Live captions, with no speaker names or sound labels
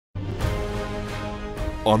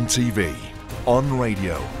on TV, on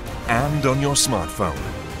radio, and on your smartphone.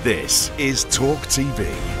 This is Talk TV.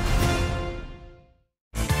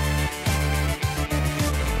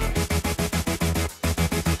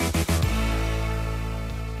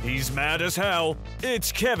 He's mad as hell.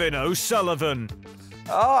 It's Kevin O'Sullivan.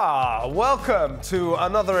 Welcome to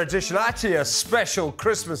another edition, actually a special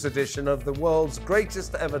Christmas edition of the world's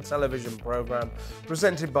greatest ever television programme,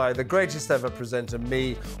 presented by the greatest ever presenter,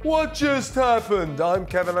 me. What just happened? I'm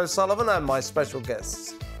Kevin O'Sullivan, and my special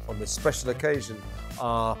guests on this special occasion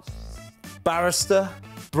are barrister,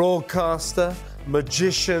 broadcaster,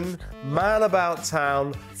 magician, man about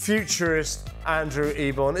town, futurist, Andrew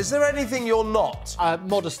Eborn. Is there anything you're not?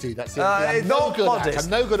 Modesty, that's it. I'm no good modest.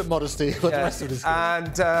 I'm no good at modesty, but the rest of it is good.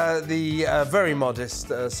 And the very modest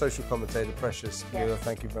social commentator, Precious Muir.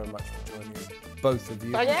 Thank you very much for joining me, both of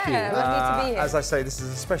you. Thank you. Lovely to be here. As I say, this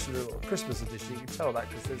is a special little Christmas edition. You can tell that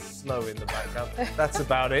because there's snow in the background. That's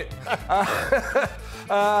about it.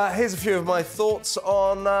 Here's a few of my thoughts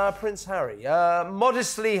on Prince Harry.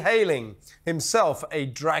 Modestly hailing himself a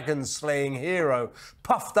dragon-slaying hero,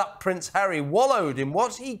 puffed-up Prince Harry wallowed in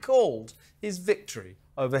what he called his victory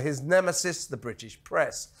over his nemesis, the British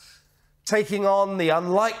press, taking on the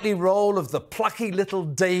unlikely role of the plucky little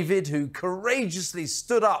David who courageously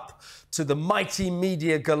stood up to the mighty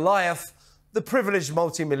media Goliath. The privileged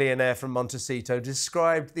multimillionaire from Montecito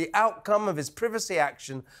described the outcome of his privacy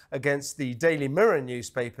action against the Daily Mirror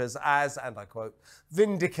newspapers as, and I quote,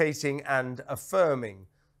 vindicating and affirming.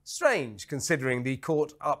 Strange, considering the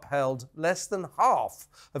court upheld less than half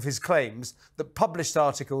of his claims that published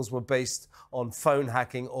articles were based on phone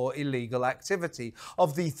hacking or illegal activity.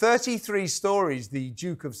 Of the 33 stories the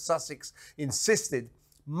Duke of Sussex insisted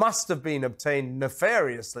must have been obtained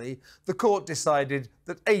nefariously, the court decided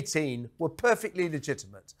that 18 were perfectly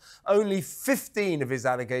legitimate. Only 15 of his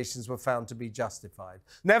allegations were found to be justified.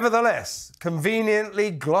 Nevertheless,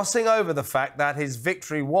 conveniently glossing over the fact that his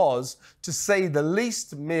victory was, to say the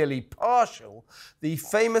least, merely partial, the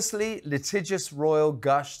famously litigious royal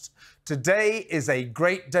gushed, "Today is a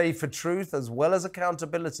great day for truth as well as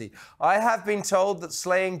accountability. I have been told that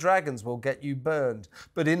slaying dragons will get you burned,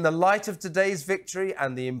 but in the light of today's victory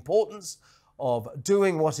and the importance of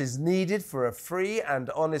doing what is needed for a free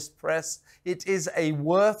and honest press, it is a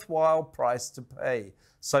worthwhile price to pay."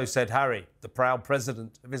 So said Harry, the proud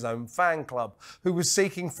president of his own fan club, who was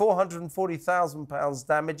seeking £440,000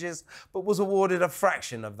 damages, but was awarded a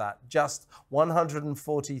fraction of that, just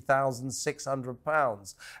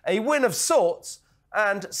 £140,600. A win of sorts,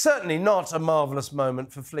 and certainly not a marvellous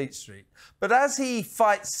moment for Fleet Street. But as he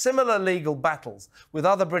fights similar legal battles with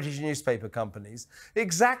other British newspaper companies,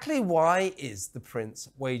 exactly why is the Prince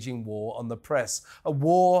waging war on the press? A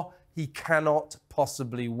war he cannot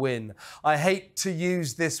possibly win. I hate to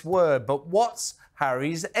use this word, but what's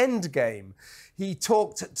Harry's endgame? He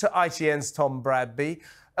talked to ITN's Tom Bradby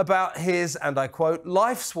about his, and I quote,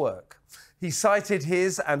 life's work. He cited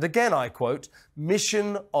his, and again I quote,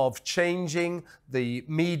 mission of changing the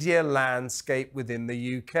media landscape within the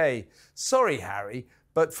UK. Sorry, Harry,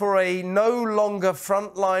 but for a no longer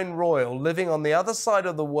frontline royal living on the other side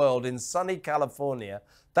of the world in sunny California,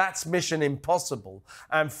 that's mission impossible.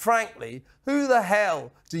 And frankly, who the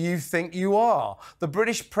hell do you think you are? The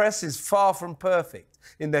British press is far from perfect.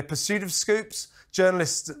 In their pursuit of scoops,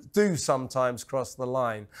 journalists do sometimes cross the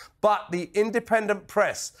line. But the independent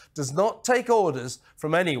press does not take orders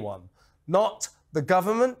from anyone. Not the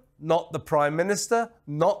government, not the Prime Minister,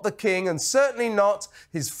 not the King, and certainly not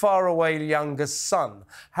his faraway youngest son.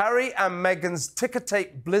 Harry and Meghan's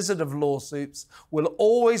ticker-tape blizzard of lawsuits will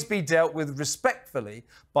always be dealt with respectfully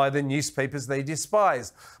by the newspapers they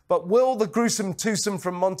despise. But will the gruesome twosome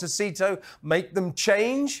from Montecito make them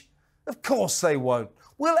change? Of course they won't.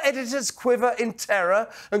 Will editors quiver in terror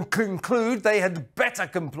and conclude they had better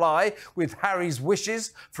comply with Harry's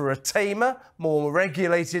wishes for a tamer, more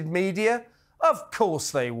regulated media? Of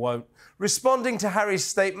course they won't. Responding to Harry's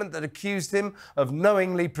statement that accused him of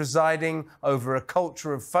knowingly presiding over a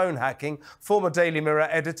culture of phone hacking, former Daily Mirror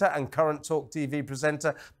editor and current Talk TV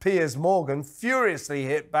presenter Piers Morgan furiously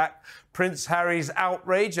hit back Prince Harry's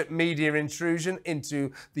outrage at media intrusion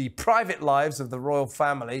into the private lives of the royal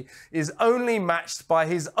family is only matched by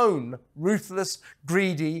his own ruthless,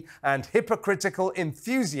 greedy and hypocritical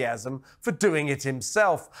enthusiasm for doing it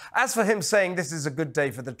himself. As for him saying this is a good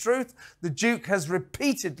day for the truth, the Duke has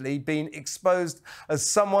repeatedly been exposed as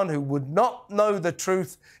someone who would not know the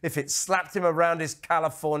truth if it slapped him around his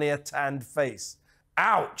California tanned face.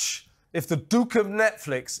 Ouch! If the Duke of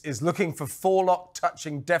Netflix is looking for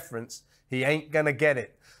forelock-touching deference, he ain't gonna get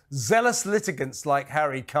it. Zealous litigants like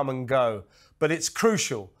Harry come and go, but it's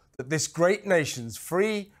crucial that this great nation's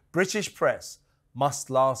free British press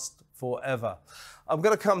must last forever. I'm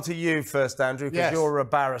going to come to you first, Andrew, because you're a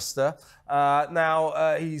barrister.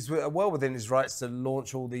 Now, he's well within his rights to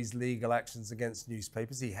launch all these legal actions against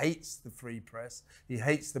newspapers. He hates the free press. He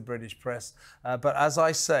hates the British press. But as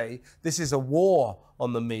I say, this is a war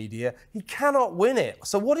on the media. He cannot win it.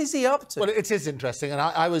 So what is he up to? Well, it is interesting. And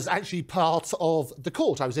I was actually part of the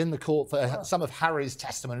court. I was in the court for some of Harry's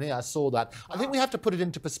testimony. I saw that. I think we have to put it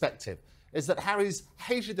into perspective. Is that Harry's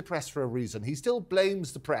hated the press for a reason. He still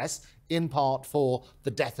blames the press, in part, for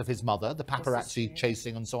the death of his mother, the paparazzi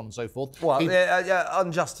chasing and so on and so forth. Well,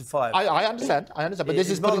 unjustified. I understand, but this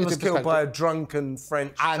is putting it into killed by a drunken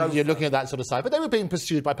French And chauffeur. you're looking at that sort of side. But they were being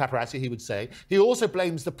pursued by paparazzi, he would say. He also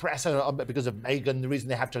blames the press because of Meghan, the reason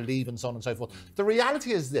they have to leave and so on and so forth. The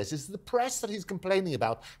reality is this, is the press that he's complaining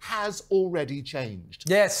about has already changed.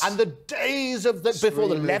 Yes. And the days of before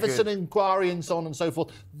the Leveson inquiry and so on and so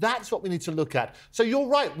forth, that's what we need to look at. So you're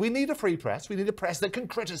right, we need a free press. We need a press that can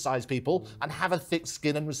criticise people and have a thick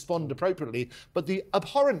skin and respond appropriately. But the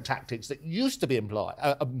abhorrent tactics that used to be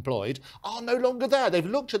employed are no longer there. They've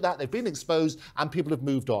looked at that, they've been exposed, and people have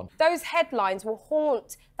moved on. Those headlines will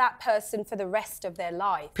haunt that person for the rest of their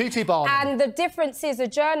life. P.T. Barnum. And the difference is a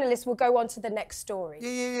journalist will go on to the next story.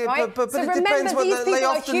 Yeah, right? but so it remember, depends these whether people they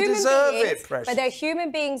are often human deserve beings, it, Precious. but they're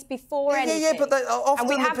human beings before anything. Yeah, but often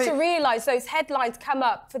and we have to realise those headlines come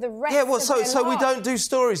up for the rest of their life. So we don't do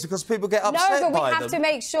stories because people get upset by them. No, but we have to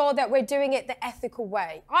make sure that we're doing it the ethical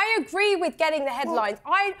way. I agree with getting the headlines.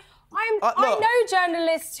 I know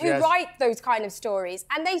journalists who write those kind of stories,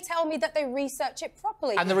 and they tell me that they research it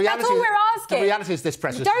properly. And the reality, that's all we're asking. The reality is this,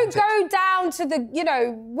 Precious. Don't go down to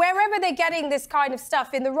the, wherever they're getting this kind of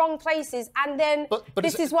stuff in the wrong places, and then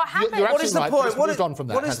this is what happens. What is the point?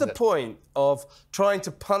 What is the point of trying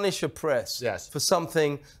to punish a press for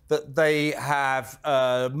something that they have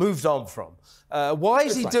moved on from? Why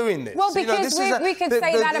is he doing this? Well, because we could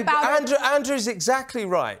say that about... Andrew's exactly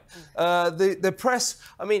right. The press,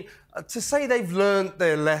 I mean, to say they've learned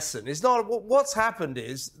their lesson is not... What's happened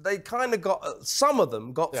is they kind of got... Some of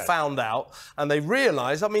them got found out and they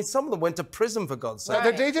realised... I mean, some of them went to prison, for God's sake.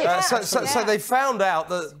 Right. They did. So they found out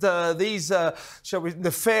that these, shall we,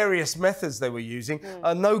 nefarious methods they were using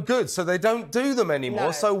are no good, so they don't do them anymore.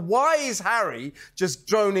 No. So why is Harry just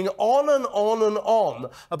droning on and on and on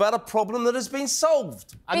about a problem that has been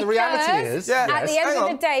solved? And the reality is... at the end of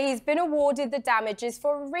the day, he's been awarded the damages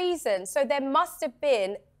for a reason. So there must have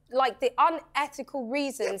been the unethical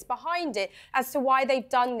reasons behind it as to why they've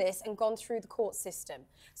done this and gone through the court system.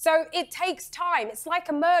 So it takes time. It's like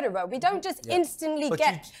a murderer. We don't just instantly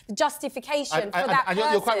get the justification for that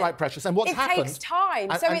person. You're quite right, Precious. And what's happened... It takes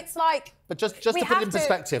time. So it's like... But just to put it in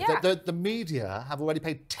perspective, the media have already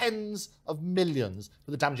paid tens of millions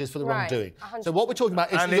for the damages for the wrongdoing. 100%. So what we're talking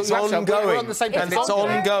about is... And it's ongoing. We're on the same page. And it's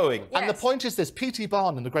ongoing. And the point is this, P.T.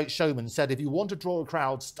 Barnum, the great showman, said, if you want to draw a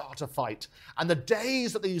crowd, start a fight. And the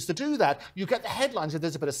days that they used to do that, you get the headlines if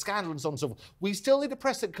there's a bit of scandal and so on and so forth. We still need a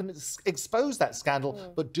press that can expose that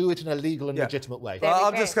scandal, but do it in a legal and legitimate way. Well,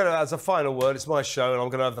 I'm just going to, as a final word, it's my show and I'm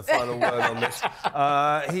going to have the final word on this.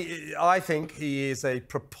 I think he is a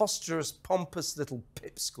preposterous, pompous little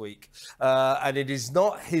pipsqueak, and it is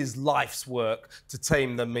not his life's work to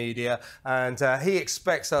tame the media, and he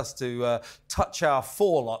expects us to touch our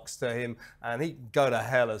forelocks to him, and he can go to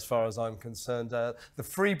hell as far as I'm concerned. The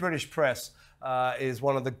Free British Press is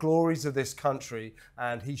one of the glories of this country,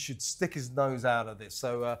 and he should stick his nose out of this.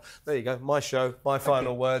 So there you go, my show, my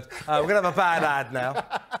final word. We're going to have a bad ad now.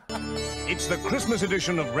 It's the Christmas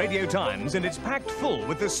edition of Radio Times, and it's packed full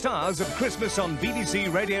with the stars of Christmas on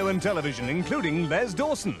BBC radio and television, including Les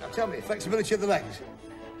Dawson. Now tell me, flexibility of the legs.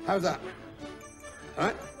 How's that? All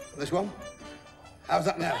right, this one. How's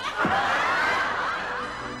that now?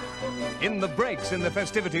 In the breaks in the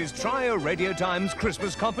festivities, try a Radio Times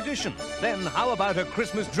Christmas competition. Then how about a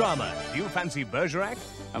Christmas drama? Do you fancy Bergerac?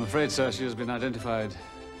 I'm afraid, sir, she has been identified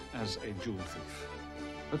as a jewel thief.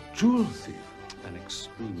 A jewel thief? An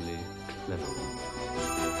extremely clever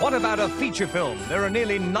one. What about a feature film? There are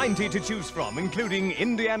nearly 90 to choose from, including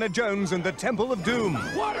Indiana Jones and the Temple of Doom.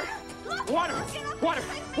 Water! Water! Water!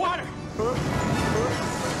 Water! Water!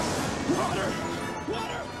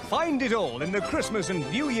 Water! Find it all in the Christmas and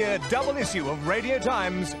New Year double issue of Radio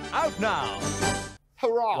Times, out now.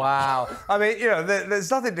 Hurrah! Wow. I mean, there's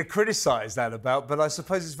nothing to criticise that about, but I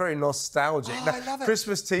suppose it's very nostalgic. Oh, I love it.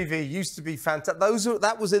 Christmas TV used to be fantastic.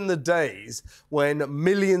 That was in the days when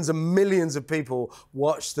millions and millions of people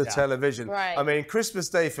watched the television. Right. I mean, Christmas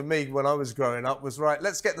Day for me, when I was growing up, was right,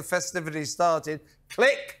 let's get the festivities started,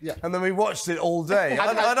 click, and then we watched it all day.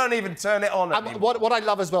 I don't even turn it on anymore. What I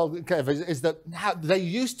love as well, Kev, is that now, they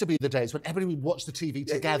used to be the days when everybody would watch the TV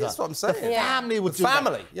together. That's what I'm saying. The family would do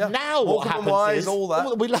family, that. Now what happens is... all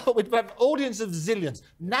that. We have an audience of zillions.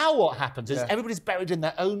 Now what happens is everybody's buried in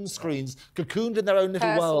their own screens, cocooned in their own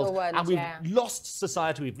little world, and we've lost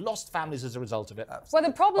society, we've lost families as a result of it. Well,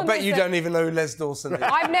 the problem I bet you don't even know who Les Dawson is.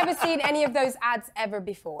 I've never seen any of those ads ever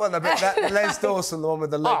before. Well, no, but that Les Dawson, the one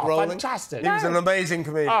with the leg rolling. Fantastic. He was an amazing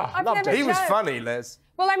comedian. He was funny, Les.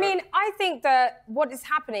 Well, I mean, I think that what is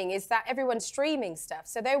happening is that everyone's streaming stuff,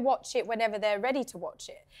 so they watch it whenever they're ready to watch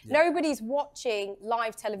it. Nobody's watching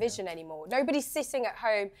live television anymore. Nobody's sitting at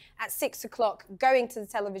home at 6 o'clock going to the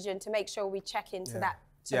television to make sure we check into that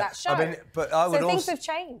show. I mean, but I would things have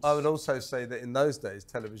changed. I would also say that in those days,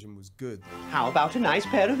 television was good. How about a nice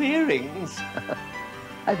pair of earrings?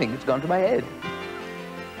 I think it's gone to my head.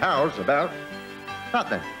 How's about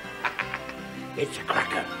nothing? It's a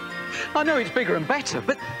cracker. I know it's bigger and better,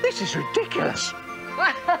 but this is ridiculous.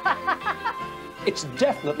 It's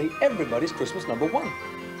definitely everybody's Christmas #1.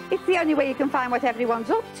 It's the only way you can find what everyone's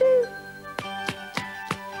up to.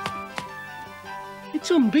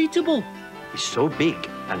 It's unbeatable. It's so big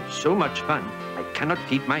and so much fun, I cannot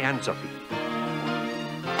keep my hands off it.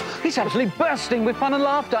 It's absolutely bursting with fun and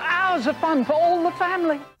laughter. Hours of fun for all the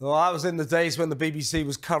family. Well, that was in the days when the BBC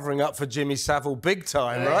was covering up for Jimmy Savile big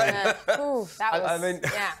time, right? Ooh, that was, I mean,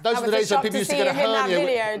 those are the days when people used to get a hernia.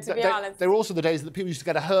 Video, to be honest. They were also the days that people used to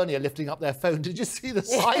get a hernia lifting up their phone. Did you see the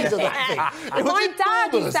size of that thing? It was My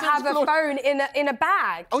dad enormous. used to have a phone in a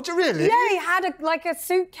bag. Oh, do you really? Yeah, he had a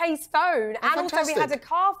suitcase phone, and also he fantastic. had a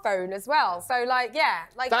car phone as well. So, like,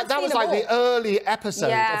 that was like the early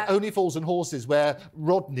episode of Only Fools and Horses, where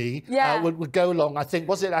Rodney would go along. I think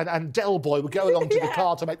was it, and Del Boy would go along to the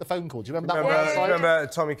car to make the phone call. Do you remember that? Remember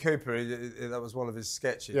Tommy Cooper? That was one of his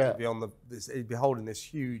sketches. He'd be on he'd be holding this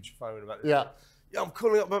huge phone about. Yeah, I'm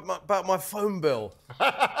calling up about my phone bill.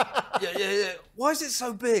 Yeah. Why is it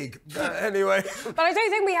so big? Anyway. But I don't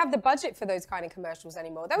think we have the budget for those kind of commercials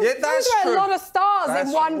anymore. Those were a lot of stars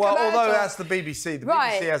in one commercial. Although that's the BBC. The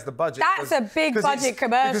BBC has the budget. That's a big budget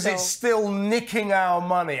commercial. Because it's still nicking our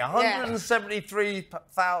money.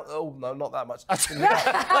 173,000. Oh, no, not that much. It's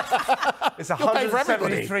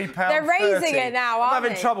 £173. They're raising it now, aren't I'm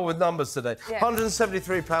having they? trouble with numbers today.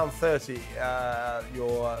 £173.30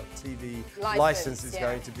 your TV license is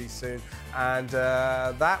going to be soon. And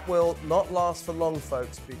that will not last for long,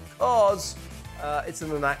 folks, because it's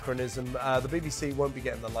an anachronism. The BBC won't be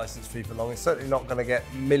getting the licence fee for long. It's certainly not going to get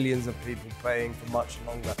millions of people paying for much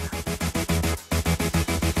longer.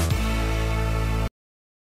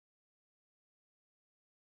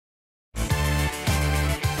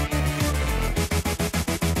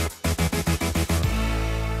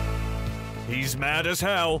 He's mad as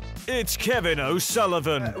hell. It's Kevin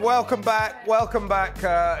O'Sullivan. Welcome back.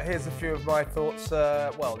 Here's a few of my thoughts.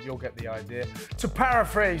 Well, you'll get the idea. To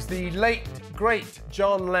paraphrase the late, great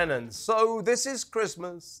John Lennon, so this is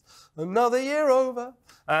Christmas, another year over,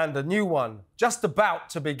 and a new one just about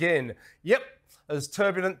to begin. Yep, as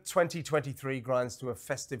turbulent 2023 grinds to a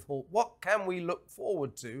festive halt, what can we look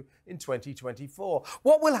forward to in 2024?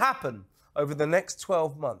 What will happen over the next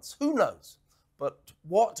 12 months? Who knows? But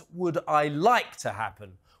what would I like to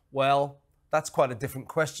happen? Well, that's quite a different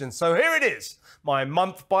question. So here it is, my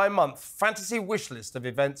month-by-month fantasy wish list of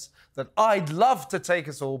events that I'd love to take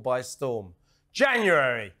us all by storm.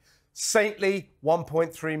 January. Saintly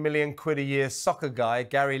 £1.3 million a year soccer guy,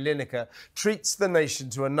 Gary Lineker, treats the nation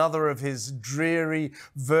to another of his dreary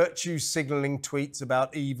virtue-signalling tweets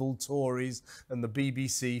about evil Tories, and the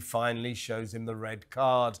BBC finally shows him the red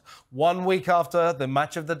card. 1 week after the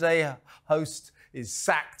Match of the Day host is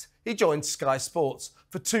sacked, he joins Sky Sports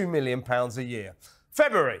for £2 million a year.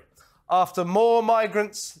 February. After more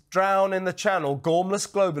migrants drown in the Channel, gormless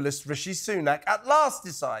globalist Rishi Sunak at last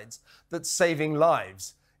decides that saving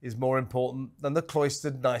lives is more important than the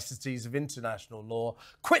cloistered niceties of international law,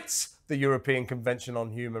 quits the European Convention on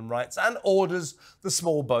Human Rights and orders the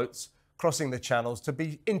small boats crossing the channels to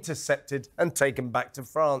be intercepted and taken back to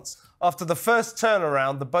France. After the first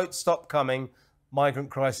turnaround, the boats stop coming, migrant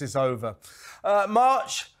crisis over.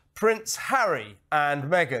 March, Prince Harry and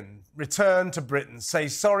Meghan return to Britain, say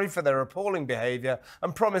sorry for their appalling behaviour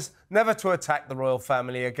and promise never to attack the royal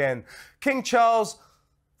family again. King Charles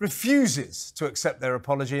refuses to accept their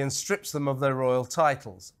apology and strips them of their royal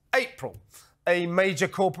titles. April. A major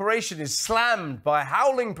corporation is slammed by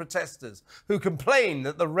howling protesters who complain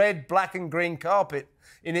that the red, black and green carpet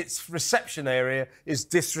in its reception area is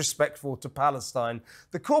disrespectful to Palestine.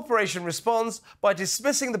 The corporation responds by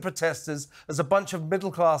dismissing the protesters as a bunch of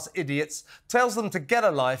middle-class idiots, tells them to get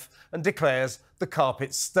a life and declares the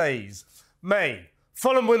carpet stays. May.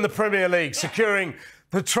 Fulham win the Premier League, securing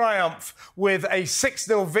the triumph with a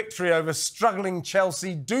 6-0 victory over struggling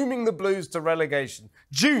Chelsea, dooming the Blues to relegation.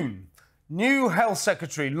 June. New Health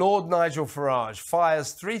Secretary Lord Nigel Farage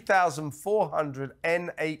fires 3,400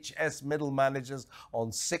 NHS middle managers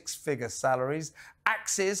on 6-figure salaries,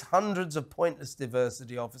 axes hundreds of pointless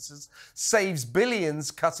diversity officers, saves billions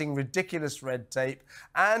cutting ridiculous red tape,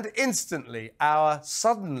 and instantly our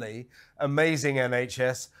suddenly amazing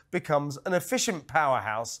NHS becomes an efficient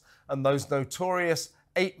powerhouse, and those notorious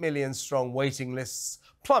 8 million strong waiting lists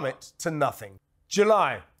plummet to nothing.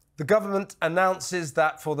 July. The government announces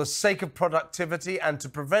that for the sake of productivity and to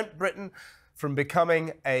prevent Britain from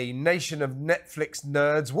becoming a nation of Netflix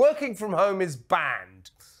nerds, working from home is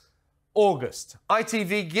banned. August.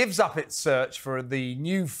 ITV gives up its search for the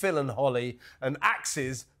new Phil and Holly and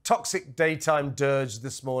axes toxic daytime dirge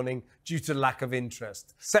this morning due to lack of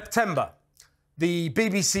interest. September. The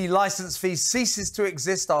BBC licence fee ceases to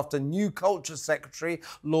exist after new Culture Secretary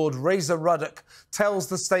Lord Razor Ruddock tells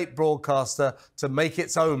the state broadcaster to make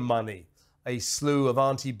its own money. A slew of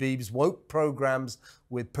Auntie Beeb's woke programmes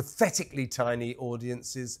with pathetically tiny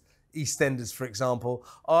audiences, EastEnders for example,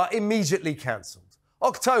 are immediately cancelled.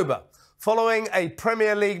 October. Following a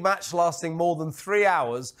Premier League match lasting more than 3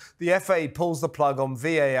 hours, the FA pulls the plug on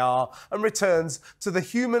VAR and returns to the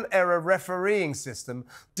human error refereeing system.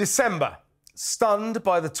 December. Stunned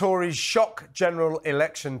by the Tories' shock general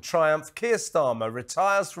election triumph, Keir Starmer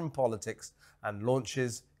retires from politics and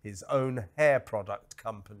launches his own hair product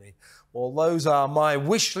company. Well, those are my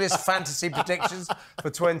wish list fantasy predictions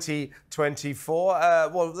for 2024.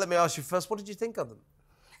 Well, let me ask you first, what did you think of them?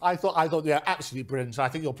 I thought, yeah, absolutely brilliant. I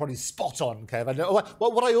think you're probably spot on, Kev. And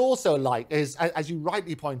what I also like is, as you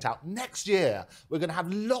rightly point out, next year we're going to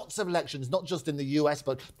have lots of elections, not just in the US,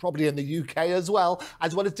 but probably in the UK as well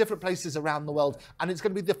as different places around the world. And it's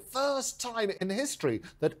going to be the first time in history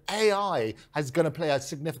that AI is going to play a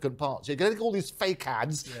significant part. So you're going to get all these fake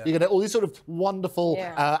ads, you're going to get all these sort of wonderful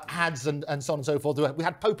ads and so on and so forth. We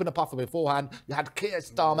had Pope and a Puffer beforehand. You had Keir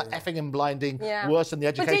Starmer effing and blinding, worse than the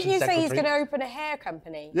education secretary. But didn't you say he's going to open a hair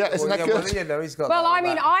company? Yeah, isn't that good? Well, you know, he's got I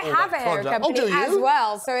mean, I have a hair company as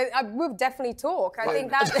well, so we'll definitely talk. I think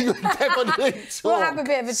that we'll have a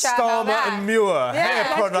bit of a chat about that. Starmer and Muir, hair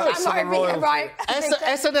products of the royalty. Right.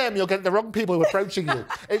 S&M, you'll get the wrong people approaching you.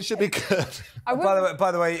 It should be good.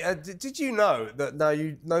 By the way, did you know that now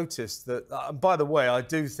you noticed that, by the way, I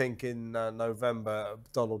do think in November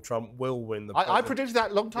Donald Trump will win the president. I predicted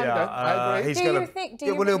that a long time ago. I agree. Do you think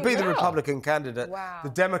he'll be the Republican candidate. Wow.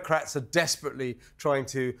 The Democrats are desperately trying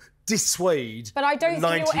to dissuade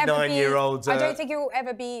 99-year-olds. I don't think he will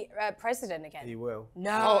ever be president again. He will.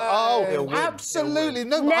 No. Absolutely.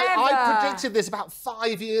 No, I predicted this about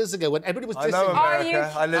 5 years ago when everybody was dissing. I know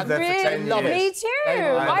America. I lived there for 10 years. Me too.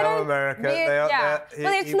 I know America.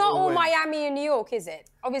 Well, it's not all Miami and New York, is it?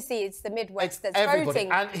 Obviously, it's the Midwest that's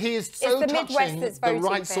voting. And he is so touching the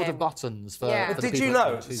right sort of buttons for the Did you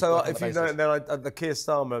know? So if you know, then the Keir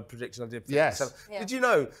Starmer prediction I did. Yes. Did you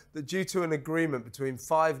know that due to an agreement between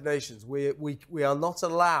 5 nations, we are not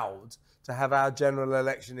allowed to have our general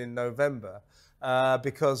election in November?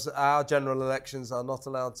 Because our general elections are not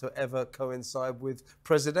allowed to ever coincide with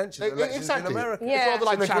presidential elections in America. Yeah. It's rather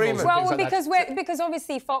like agreement. Well, because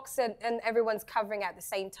obviously Fox and everyone's covering at the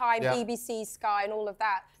same time, BBC, Sky, and all of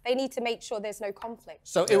that. They need to make sure there's no conflict.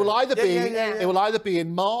 So it will either be it will either be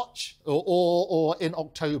in March or in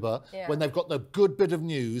October when they've got the good bit of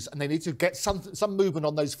news and they need to get some movement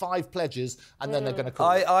on those 5 pledges and then they're going to call.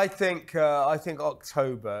 I think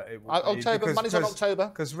October. It will October. Money's on October.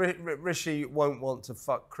 Because Rishi won't want to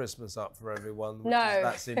fuck Christmas up for everyone. No,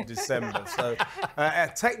 that's in December. So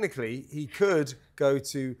technically, he could go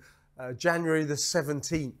to January the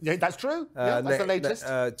 17th. Yeah, that's true. That's the latest.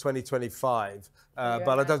 2025.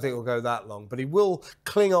 But I don't think it'll go that long. But he will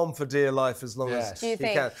cling on for dear life as long as he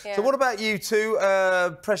can. Yeah. So what about you two?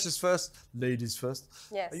 Precious first, ladies first.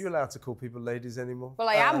 Yes. Are you allowed to call people ladies anymore? Well,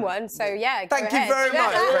 I am one, so yeah. Thank you very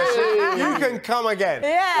much, Precious. You can come again.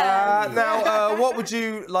 Yeah. Now, what would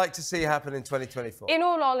you like to see happen in 2024? In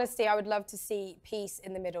all honesty, I would love to see peace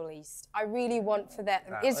in the Middle East. I really want for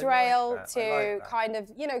Israel to kind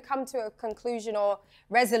of, come to a conclusion or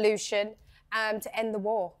resolution. To end the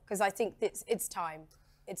war, because I think it's time.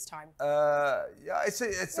 It's time. I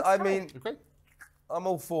mean, I'm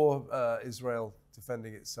all for Israel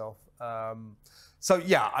defending itself. So,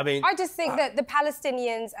 yeah, I mean... I just think that the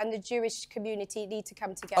Palestinians and the Jewish community need to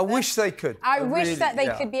come together. I wish they could. I wish that they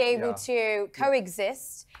could be able to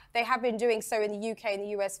coexist. They have been doing so in the UK and the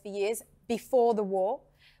US for years, before the war.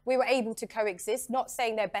 We were able to coexist, not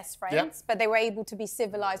saying they're best friends, but they were able to be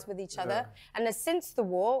civilised with each other. And since the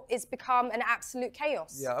war, it's become an absolute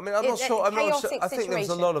chaos. Yeah, I mean, I'm not sure. I think there was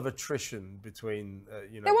a lot of attrition between,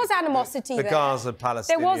 you know... There was animosity there. The Gaza Palestinians.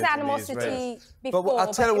 There was animosity before. But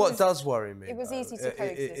I'll tell you what does worry me. It was easy to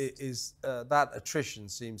coexist. Is that attrition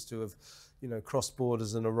seems to have, you know, crossed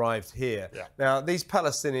borders and arrived here. Yeah. Now, these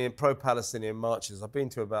pro-Palestinian marches, I've been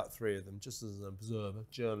to about 3 of them, just as an observer,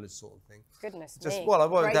 journalist sort of thing. Goodness me. Well, I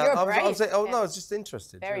won't doubt. I was saying, no, I was just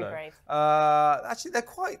interested. Very brave. Actually, they're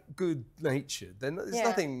quite good-natured. There's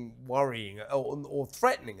nothing worrying or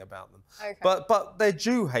threatening about them. Okay. But they're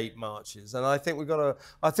Jew hate marches, and I think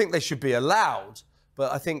I think they should be allowed.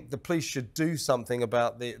 But I think the police should do something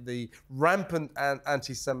about the rampant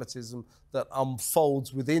anti-Semitism that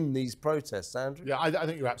unfolds within these protests, Andrew. Yeah, I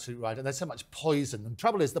think you're absolutely right. And there's so much poison. And the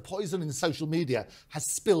trouble is, the poison in social media has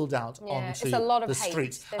spilled out onto the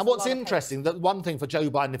streets. And what's interesting, that one thing for Joe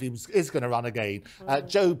Biden, if he is going to run again,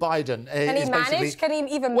 Joe Biden Can he manage? Can he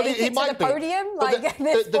even make it to the podium? Like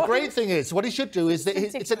the great thing is, what he should do is, that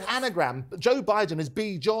it's an anagram. Joe Biden is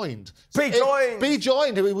be joined. Be joined. Be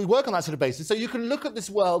joined. We work on that sort of basis. So you can look at this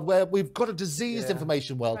world where we've got a diseased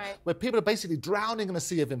information world, where people are basically drowning in a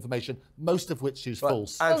sea of information, most of which is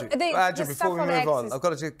false. Andrew, before we move on, I've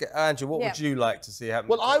got to get Andrew, what would you like to see happen?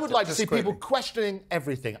 Well, I would like to see people questioning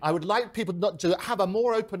everything. I would like people not to have a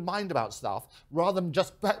more open mind about stuff, rather than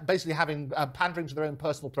just basically having pandering to their own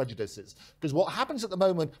personal prejudices. Because what happens at the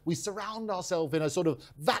moment, we surround ourselves in a sort of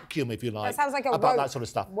vacuum, if you like, that sounds like a about that sort of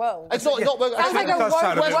stuff. World. It's not woke. Sounds like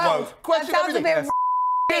a woke. Question everything.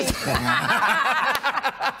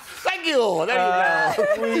 Thank you. There you go.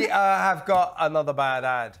 We have got another bad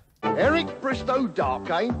ad. Eric Bristow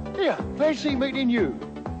Darkane, here, fancy meeting you.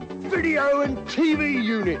 Video and TV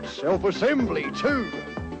units, self-assembly too.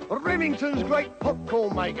 Remington's great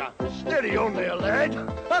popcorn maker, steady on there, lad.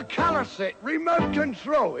 A colour set, remote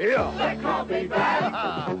control, here. That can't be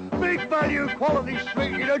bad. Big value quality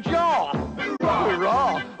sweet in a jar.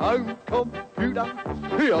 Hurrah, home computer,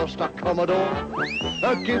 here, stuck Commodore.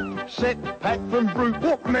 A gift set pack from Brute,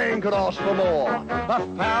 what man could ask for more?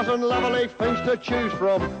 1,000 lovely things to choose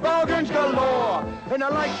from, bargains galore. And the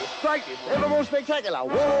latest, greatest, ever more spectacular,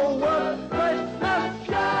 Woolworth Christmas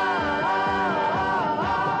Show.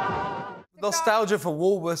 Nostalgia for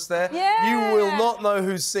Woolworths there. Yeah. You will not know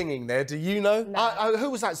who's singing there. Do you know? No. Who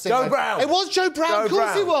was that singer? Joe Brown. It was Joe Brown. Of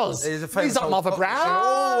course he was. He's up Mother Brown.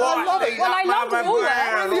 I love it. Well, I loved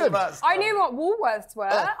Woolworths. I knew what Woolworths were.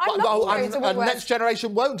 I loved and next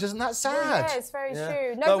generation won't. Isn't that sad? Yeah, it's very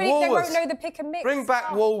true. Nobody, they won't know the pick and mix. Bring back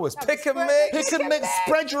Woolworths. Pick and mix. Pick and mix.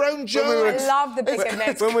 Spread your own joke. I love the pick and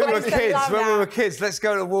mix. When we were kids, let's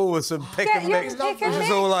go to Woolworths and pick and mix. It was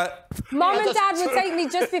all like... Mum and Dad would take me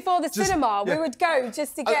just before the cinema. We would go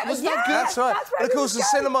just to get... That's right. And of course, the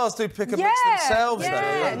cinemas do pick and mix themselves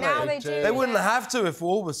now. Now they do. They wouldn't have to if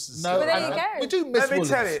Woolworths is... No, there you go. We do miss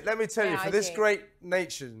Woolworths. Let me tell you, for this great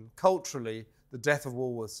nation, culturally, the death of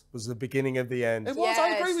Woolworths was the beginning of the end. It was,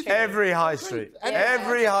 I agree with you. Every high street.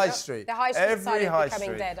 Every high street. The high street side is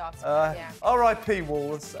becoming dead after that, R.I.P.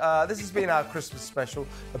 Woolworths. This has been our Christmas special.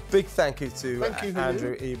 A big thank you to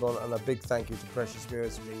Andrew Eborn, and a big thank you to Precious Muir.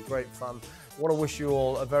 It's been great fun. I want to wish you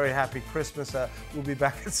all a very happy Christmas. We'll be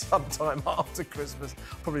back at some time after Christmas,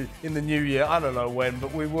 probably in the new year. I don't know when,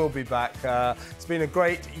 but we will be back. It's been a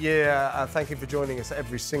great year. Thank you for joining us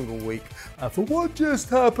every single week for What Just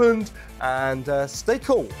Happened. And stay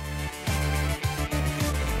cool.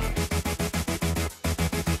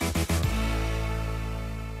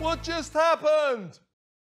 What just happened?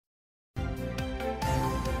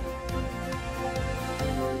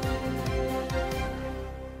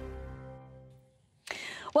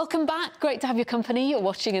 Welcome back. Great to have your company. You're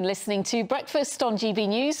watching and listening to Breakfast on GB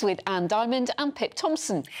News with Anne Diamond and Pip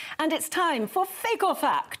Thompson. And it's time for Fake or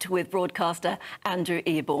Fact with broadcaster Andrew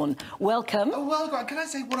Eborn. Welcome. Oh, well, can I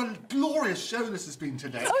say what a glorious show this has been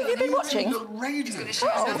today? Oh, you've been watching? You look radiant. Thanks,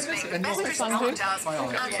 Andrew.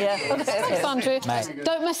 Thanks, Andrew.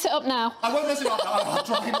 Don't mess it up now. I won't mess it up now. I'll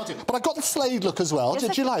try not to. But I got the Slade look as well.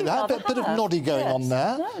 Did you like that? Bit of noddy going on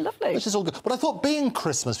there. No, lovely. Which is all good. But I thought, being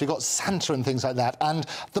Christmas, we've got Santa and things like that, and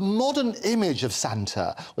the modern image of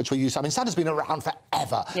Santa, which we use, I mean, Santa's been around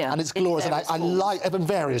forever, and it's glorious, and I like it in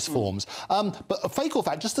various forms. But a fake or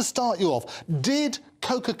fact, just to start you off, did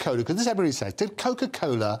Coca-Cola, because this everybody says, did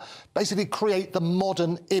Coca-Cola basically create the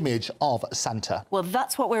modern image of Santa? Well,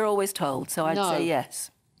 that's what we're always told, so I'd say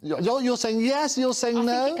yes. You're saying yes, you're saying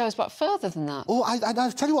no? I think it goes back further than that. Oh, I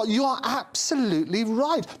tell you what, you are absolutely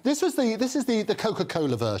right. This is the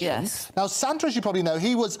Coca-Cola version. Yes. Now, Santa, as you probably know,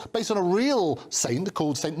 he was based on a real saint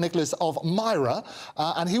called St. Nicholas of Myra,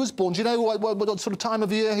 and he was born... Do you know what sort of time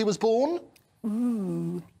of year he was born?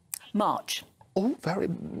 March. Oh, very...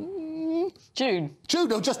 June. June,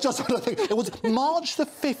 no, just what I think. It was March the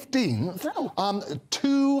 15th,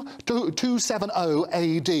 270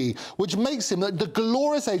 AD, which makes him the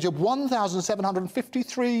glorious age of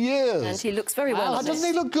 1,753 years. And he looks very well on Doesn't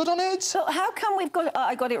he look good on it? So how come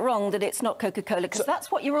I got it wrong that it's not Coca-Cola? Because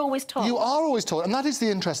that's what you're always told. You are always told, and that is the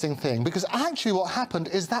interesting thing, because actually what happened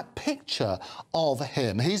is that picture of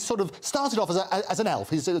him, he's sort of started off as an elf.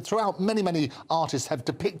 He's throughout many artists have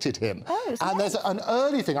depicted him. Oh, and there's an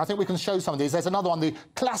early thing, I think we can show some of these. There's another one, the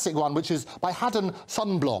classic one, which is by Haddon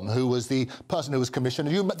Sundblom, who was the person who was commissioned.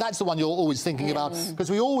 That's the one you're always thinking about, because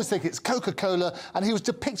we always think it's Coca-Cola, and he was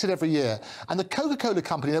depicted every year. And the Coca-Cola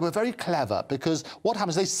company, they were very clever, because what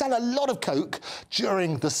happens, they sell a lot of Coke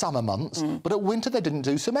during the summer months, but at winter they didn't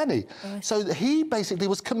do so many. So he basically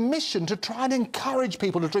was commissioned to try and encourage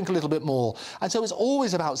people to drink a little bit more. And so it was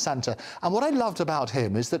always about Santa. And what I loved about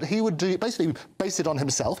him is that he would basically base it on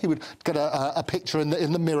himself. He would get a picture in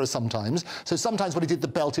the mirror sometimes. So sometimes when he did the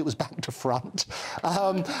belt, it was back to front.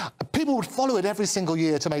 People would follow it every single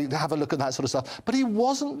year to have a look at that sort of stuff. But he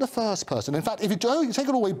wasn't the first person. In fact, if you take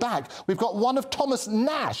it all the way back, we've got one of Thomas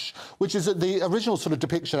Nash, which is the original sort of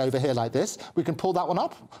depiction over here like this. We can pull that one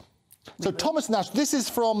up. So Thomas Nash, this is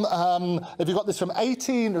from, have you got this from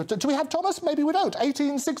do we have Thomas? Maybe we don't.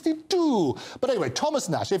 1862. But anyway, Thomas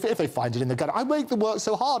Nash, if they find it in the gallery. I make them work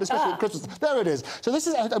so hard, especially at Christmas. There it is. So this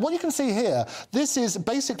is, what you can see here, this is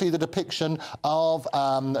basically the depiction of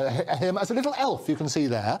him as a little elf, you can see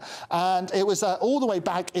there. And it was all the way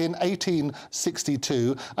back in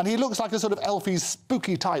 1862. And he looks like a sort of elfy,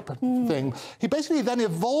 spooky type thing. He basically then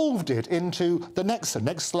evolved it into the next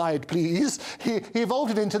slide, please. He evolved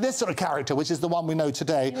it into this sort of character, which is the one we know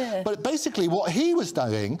today. Yeah. But basically what he was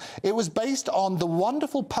doing, it was based on the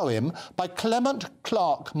wonderful poem by Clement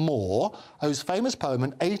Clarke Moore, whose famous poem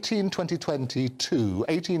in 1822. Do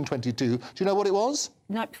you know what it was?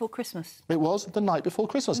 Night Before Christmas. It was The Night Before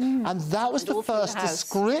Christmas. And that was the first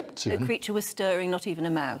description. The creature was stirring, not even a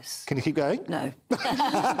mouse. Can you keep going? No.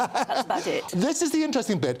 That's about it. This is the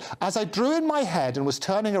interesting bit. As I drew in my head and was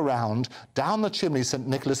turning around, down the chimney St.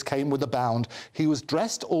 Nicholas came with a bound. He was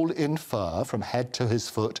dressed all in fur from head to his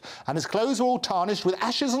foot, and his clothes were all tarnished with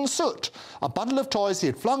ashes and soot. A bundle of toys he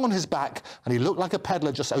had flung on his back, and he looked like a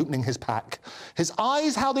peddler just opening his pack. His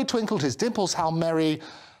eyes, how they twinkled, his dimples, how merry.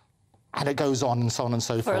 And it goes on and so on and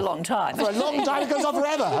so forth. For a long time. For a long time. It goes on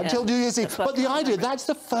forever until New Year's Eve. But the idea, that's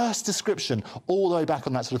the first description all the way back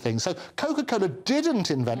on that sort of thing. So Coca-Cola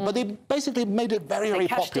didn't invent, but they basically made it very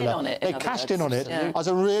popular. They cashed in on it as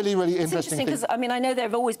a really interesting thing. Because, I mean, I know there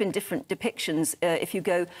have always been different depictions. If you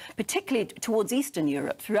go particularly towards Eastern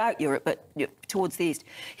Europe, throughout Europe, but towards the East,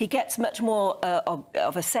 he gets much more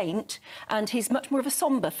of a saint, and he's much more of a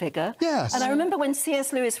sombre figure. Yes. And I remember when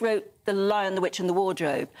C.S. Lewis wrote The Lion, the Witch and the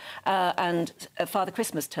Wardrobe, and Father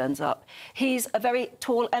Christmas turns up. He's a very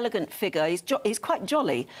tall, elegant figure. He's quite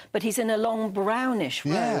jolly, but he's in a long brownish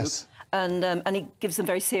robe. Yes. And he gives them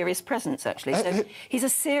very serious presents, actually. So he's a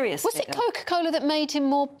serious figure. Was it Coca-Cola that made him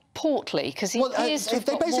more portly? Because he appears to have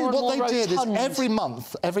got more and more what they did is rotund. every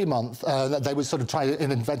month, they would sort of try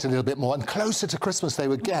and invent a little bit more, and closer to Christmas they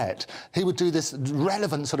would get, he would do this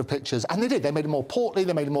relevant sort of pictures, and they did. They made him more portly,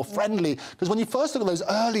 they made him more friendly, because when you first look at those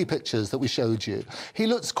early pictures that we showed you, he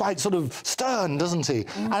looks quite sort of stern, doesn't he?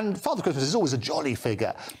 And Father Christmas is always a jolly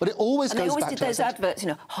figure, but it always goes back to... And they always did those adverts, you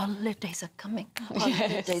know, holidays are coming,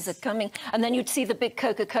 holidays are coming. And then you'd see the big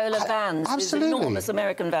Coca-Cola vans, these enormous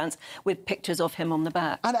American vans, with pictures of him on the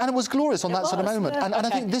back. And it was glorious on that sort of moment. Yeah. And I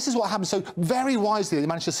think this is what happened. So very wisely, they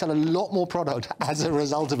managed to sell a lot more product as a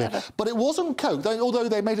result of it. But it wasn't Coke, although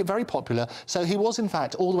they made it very popular. So he was, in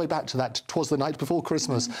fact, all the way back to that, 'Twas the Night Before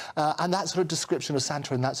Christmas, and that sort of description of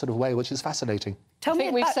Santa in that sort of way, which is fascinating. I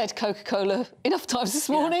think we've said Coca-Cola enough times this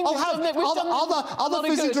morning. Other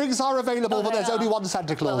fizzy drinks are available, but there's only one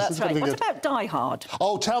Santa Claus. Well, that's right. What about Die Hard?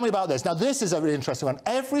 Oh, tell me about this. Now, this is a really interesting one.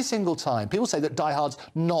 Every single time, people say that Die Hard's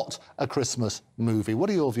not a Christmas movie. What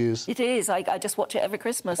are your views? It is. I just watch it every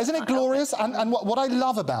Christmas. Isn't it glorious? And what I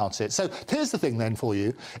love about it... So here's the thing, then, for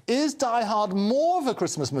you. Is Die Hard more of a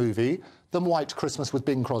Christmas movie than White Christmas with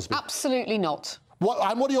Bing Crosby? Absolutely not.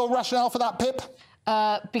 And what are your rationale for that, Pip?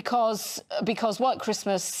 Because White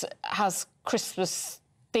Christmas has Christmas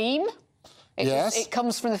theme. It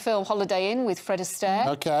comes from the film Holiday Inn with Fred Astaire.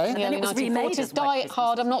 OK. And then it was remade as Die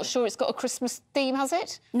Hard. I'm not sure it's got a Christmas theme, has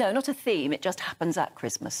it? No, not a theme. It just happens at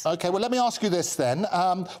Christmas. OK, well, let me ask you this then.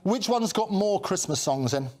 Which one's got more Christmas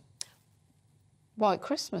songs in? White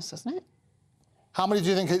Christmas, hasn't it? How many do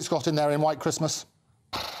you think it's got in there in White Christmas?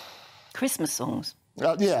 Christmas songs?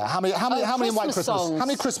 Yeah, how many in White Christmas? Songs. How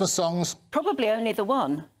many Christmas songs? Probably only the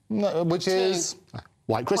one. No, which is...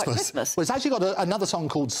 White Christmas. White Christmas. Well, it's actually got another song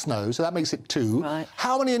called Snow, so that makes it 2. Right.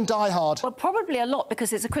 How many in Die Hard? Well, probably a lot, because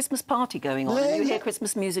there's a Christmas party going on, and you hear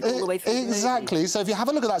Christmas music all the way through Exactly. the movie. So if you have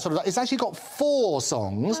a look at that sort of... It's actually got 4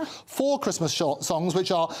 songs, 4 Christmas songs,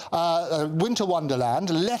 which are Winter Wonderland,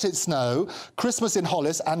 Let It Snow, Christmas in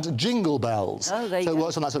Hollis, and Jingle Bells. Oh, there you go. So it go.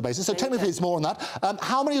 works on that sort of basis. So technically it's more on that.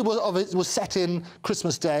 How many of it was set in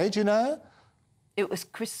Christmas Day, do you know? It was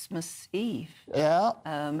Christmas Eve. Yeah.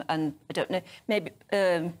 And I don't know, maybe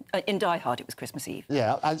in Die Hard it was Christmas Eve.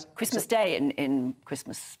 Yeah. Christmas Day in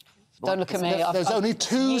Christmas... Don't look at me. There's only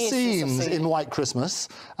 2 scenes in White Christmas,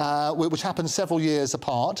 which happened several years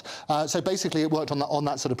apart. So basically, it worked on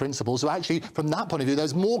that sort of principle. So actually, from that point of view,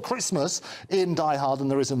 there's more Christmas in Die Hard than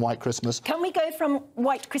there is in White Christmas. Can we go from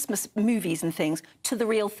White Christmas movies and things to the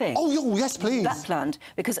real thing? Oh, yes, please. Lapland.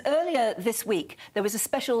 Because earlier this week, there was a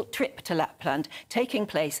special trip to Lapland taking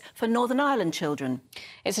place for Northern Ireland children.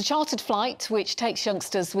 It's a chartered flight which takes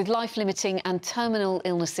youngsters with life-limiting and terminal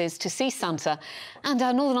illnesses to see Santa, and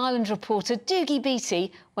our Northern Ireland reporter Doogie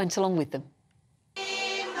Beattie went along with them.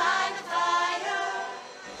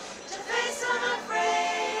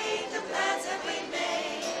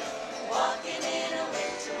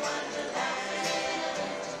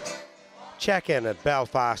 Check-in at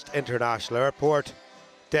Belfast International Airport.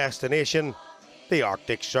 Destination, the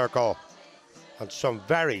Arctic Circle. And some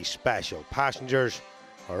very special passengers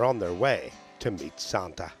are on their way to meet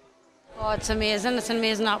Santa. Oh, it's amazing. It's an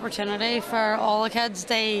amazing opportunity for all the kids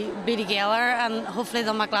to be together, and hopefully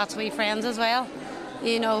they'll make lots of wee friends as well,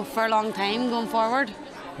 you know, for a long time going forward.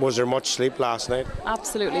 Was there much sleep last night?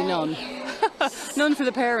 Absolutely none. None for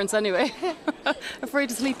the parents anyway.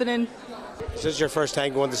 Afraid of sleeping in. Is this your first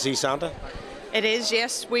time going to see Santa? It is,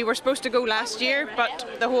 yes. We were supposed to go last year, but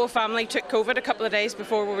the whole family took COVID a couple of days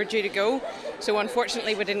before we were due to go, so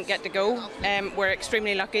unfortunately we didn't get to go. We're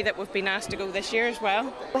extremely lucky that we've been asked to go this year as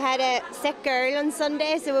well. We had a sick girl on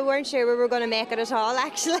Sunday, so we weren't sure we were going to make it at all,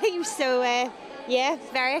 actually. So, yeah,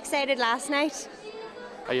 very excited last night.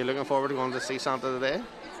 Are you looking forward to going to see Santa today?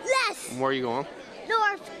 Yes! Where are you going?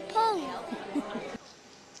 North Pole.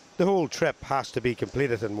 The whole trip has to be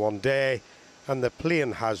completed in one day, and the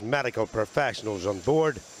plane has medical professionals on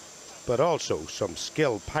board, but also some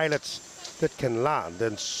skilled pilots that can land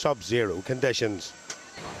in sub-zero conditions.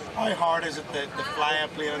 How hard is it to fly a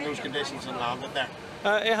plane in those conditions and land it there?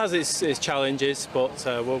 It has its challenges, but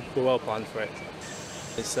we're well planned for it.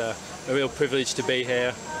 It's a real privilege to be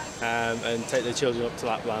here and take the children up to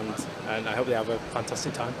Lapland, and I hope they have a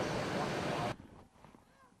fantastic time.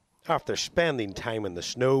 After spending time in the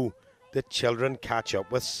snow, the children catch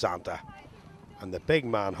up with Santa. And the big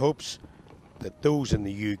man hopes that those in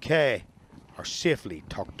the UK are safely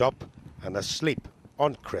tucked up and asleep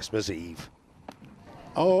on Christmas Eve.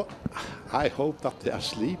 Oh, I hope that they are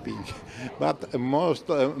sleeping, but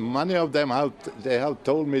many of them they have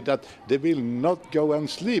told me that they will not go and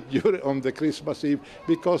sleep on the Christmas Eve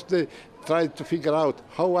because they try to figure out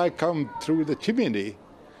how I come through the chimney.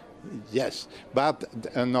 Yes, but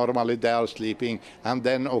normally they are sleeping, and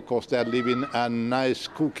then of course they are leaving nice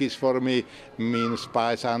cookies for me, mince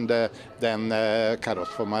pies, and then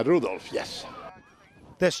carrots for my Rudolph, yes.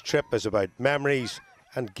 This trip is about memories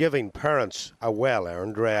and giving parents a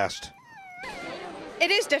well-earned rest. It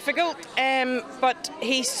is difficult, but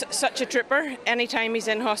he's such a trooper. Anytime he's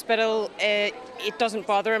in hospital, it doesn't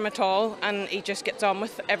bother him at all, and he just gets on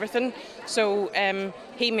with everything. So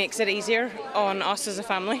he makes it easier on us as a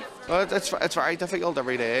family. Well, it's very difficult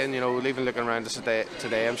every day, and you know, even looking around us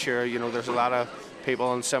today, I'm sure you know there's a lot of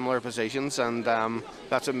people in similar positions, and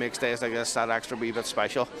that's what makes days like this that extra wee bit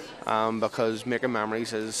special, because making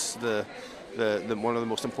memories is the one of the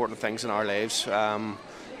most important things in our lives.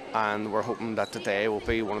 And we're hoping that today will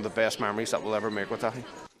be one of the best memories that we'll ever make with that.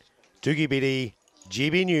 Doogie Beattie,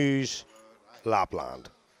 GB News, Lapland.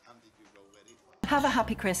 Have a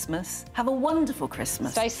happy Christmas. Have a wonderful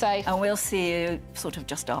Christmas. Stay safe. And we'll see you sort of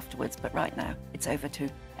just afterwards, but right now it's over to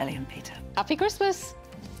Ellie and Peter. Happy Christmas.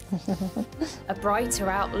 A brighter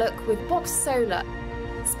outlook with Box Solar,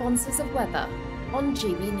 sponsors of weather on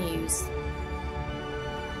GB News.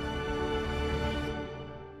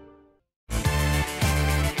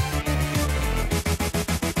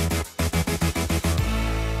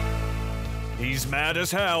 He's mad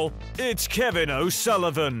as hell, it's Kevin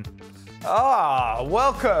O'Sullivan.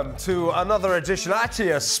 Welcome to another edition, actually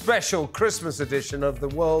a special Christmas edition of the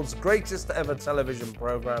world's greatest ever television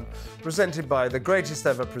programme, presented by the greatest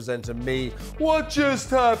ever presenter, me. What just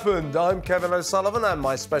happened? I'm Kevin O'Sullivan, and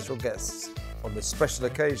my special guests on this special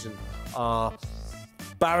occasion are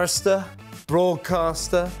barrister,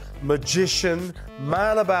 broadcaster, magician,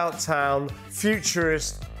 man about town,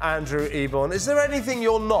 futurist, Andrew Eborn. Is there anything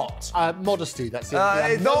you're not? Modesty, that's it.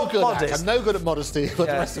 I'm not modest. I'm no good at modesty, but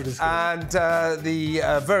the rest of it is good. And the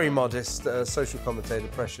very modest social commentator,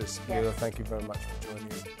 Precious Muir. Thank you very much for joining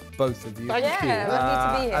me, both of you. Thank you.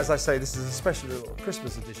 Lovely to be here. As I say, this is a special little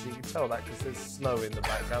Christmas edition. You can tell that because there's snow in the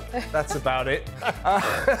background. That's about it.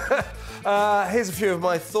 Here's a few of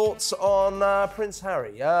my thoughts on Prince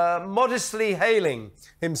Harry. Modestly hailing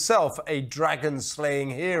himself a dragon-slaying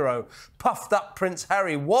hero, puffed up Prince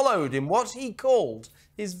Harry wallowed in what he called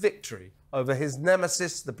his victory over his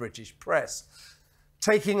nemesis, the British press.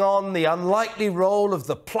 Taking on the unlikely role of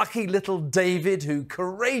the plucky little David who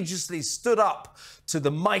courageously stood up to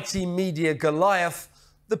the mighty media Goliath,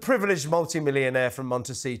 the privileged multimillionaire from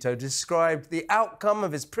Montecito described the outcome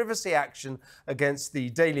of his privacy action against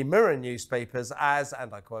the Daily Mirror newspapers as,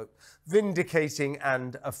 and I quote, vindicating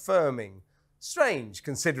and affirming. Strange,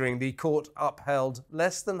 considering the court upheld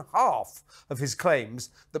less than half of his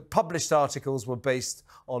claims that published articles were based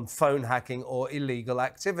on phone hacking or illegal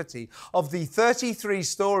activity. Of the 33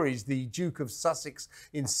 stories the Duke of Sussex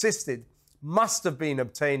insisted must have been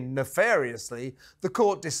obtained nefariously, the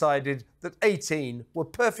court decided that 18 were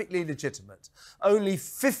perfectly legitimate. Only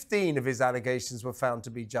 15 of his allegations were found to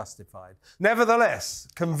be justified. Nevertheless,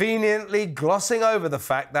 conveniently glossing over the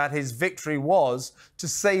fact that his victory was, to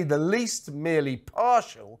say the least, merely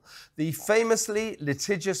partial, the famously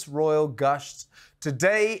litigious royal gushed,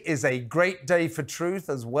 "Today is a great day for truth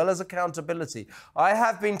as well as accountability. I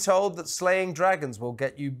have been told that slaying dragons will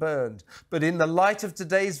get you burned, but in the light of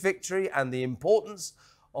today's victory and the importance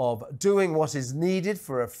of doing what is needed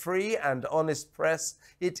for a free and honest press,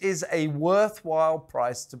 it is a worthwhile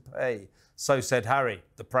price to pay." So said Harry,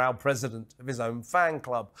 the proud president of his own fan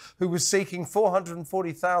club, who was seeking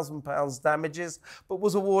 £440,000 damages, but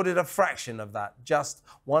was awarded a fraction of that, just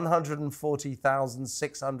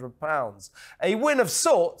 £140,600. A win of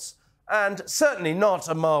sorts, and certainly not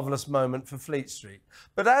a marvellous moment for Fleet Street.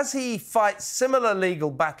 But as he fights similar legal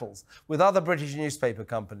battles with other British newspaper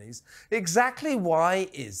companies, exactly why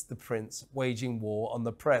is the Prince waging war on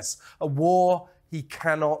the press? A war he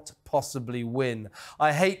cannot possibly win.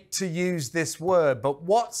 I hate to use this word, but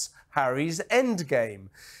what's Harry's endgame?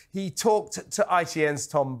 He talked to ITN's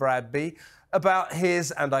Tom Bradby about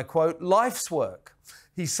his, and I quote, life's work.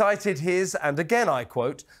 He cited his, and again I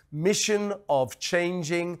quote, mission of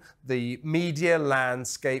changing the media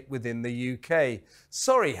landscape within the UK.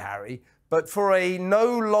 Sorry, Harry, but for a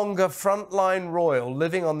no longer frontline royal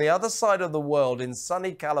living on the other side of the world in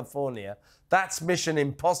sunny California, that's mission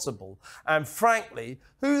impossible. And frankly,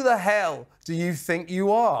 who the hell do you think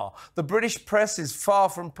you are? The British press is far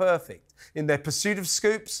from perfect. In their pursuit of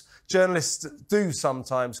scoops, journalists do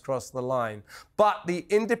sometimes cross the line. But the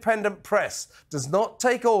independent press does not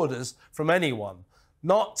take orders from anyone.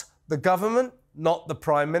 Not the government, not the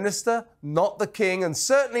Prime Minister, not the King, and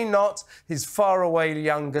certainly not his faraway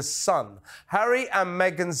youngest son. Harry and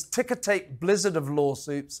Meghan's ticker-tape blizzard of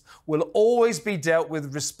lawsuits will always be dealt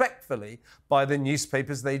with respectfully by the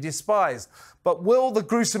newspapers they despise. But will the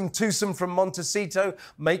gruesome twosome from Montecito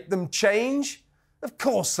make them change? Of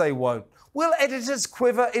course they won't. Will editors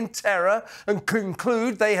quiver in terror and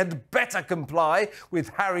conclude they had better comply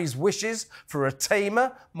with Harry's wishes for a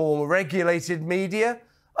tamer, more regulated media?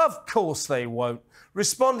 Of course they won't.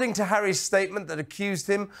 Responding to Harry's statement that accused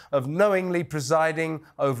him of knowingly presiding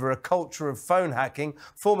over a culture of phone hacking,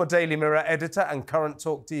 former Daily Mirror editor and current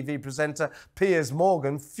Talk TV presenter Piers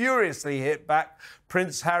Morgan furiously hit back.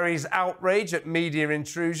 Prince Harry's outrage at media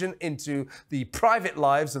intrusion into the private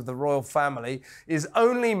lives of the royal family is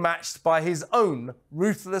only matched by his own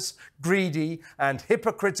ruthless, greedy and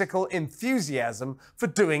hypocritical enthusiasm for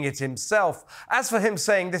doing it himself. As for him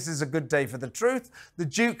saying this is a good day for the truth, the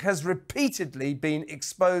Duke has repeatedly been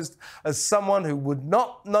exposed as someone who would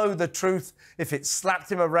not know the truth if it slapped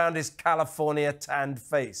him around his California tanned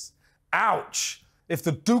face. Ouch! If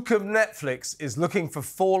the Duke of Netflix is looking for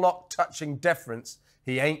forelock-touching deference,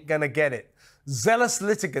 he ain't gonna get it. Zealous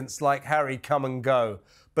litigants like Harry come and go,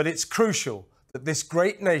 but it's crucial that this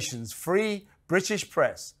great nation's free British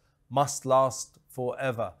press must last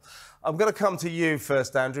forever. I'm going to come to you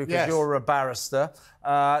first, Andrew, because Yes. you're a barrister.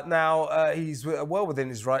 Now, he's well within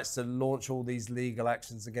his rights to launch all these legal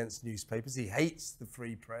actions against newspapers. He hates the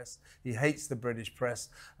free press. He hates the British press.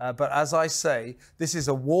 But as I say, this is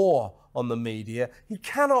a war on the media. He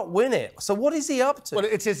cannot win it. So what is he up to? Well,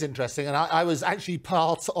 it is interesting, and I was actually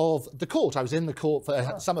part of the court. I was in the court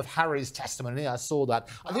for some of Harry's testimony. I saw that.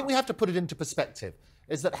 I think we have to put it into perspective,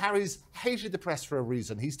 is that Harry's hated the press for a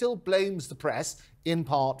reason. He still blames the press, in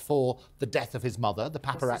part for the death of his mother, the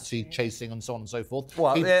paparazzi chasing and so on and so forth.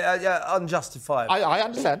 Well, unjustified. I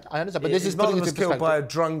understand, but this his is mother putting it was into killed perspective. by a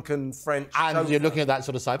drunken French And chauffeur. you're looking at that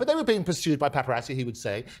sort of side. But they were being pursued by paparazzi, he would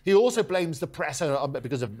say. He also blames the press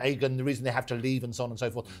because of Meghan, the reason they have to leave and so on and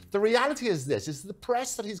so forth. The reality is this, is the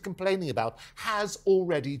press that he's complaining about has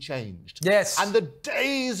already changed. Yes. And the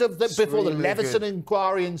days of before the really Leveson good.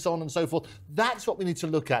 inquiry and so on and so forth, that's what we need to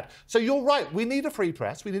look at. So you're right, we need a free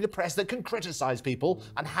press. We need a press that can criticise people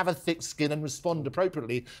and have a thick skin and respond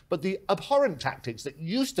appropriately. But the abhorrent tactics that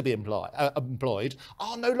used to be employed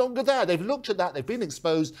are no longer there. They've looked at that, they've been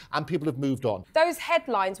exposed, and people have moved on. Those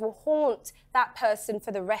headlines will haunt that person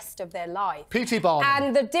for the rest of their life. P.T. Barnum.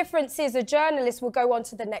 And the difference is a journalist will go on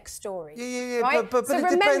to the next story. Right? but so it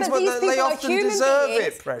remember, depends these whether people they are often human deserve beings,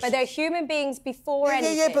 it, Precious. but they're human beings before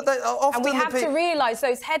anything. Yeah, but often and we the have to realise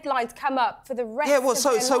those headlines come up for the rest of their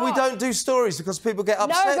life. so we don't do stories because people get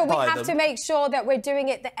upset by them. No, but we have to make sure that we're doing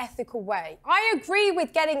it the ethical way. I agree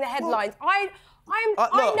with getting the headlines. I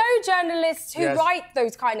know journalists who write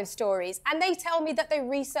those kind of stories, and they tell me that they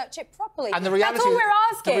research it properly. And the reality, that's all we're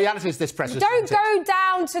asking. The reality is this, Precious. Don't go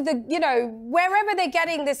down to the, wherever they're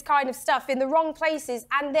getting this kind of stuff in the wrong places,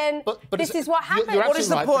 and then this is what happens. You're what is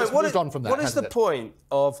the right, point? What is the point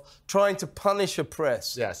of trying to punish a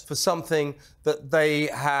press for something that they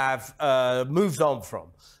have moved on from?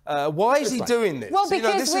 Why is he doing this? Well,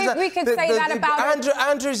 because we could say that about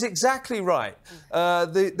Andrew's exactly right.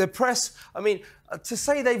 The press, I mean, to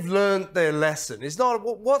say they've learned their lesson is not.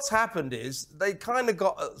 What's happened is they kind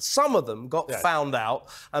of some of them got found out,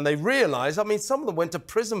 and they realised. I mean, some of them went to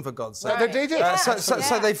prison for God's sake. They did.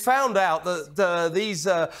 So they found out that these,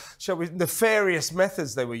 shall we, nefarious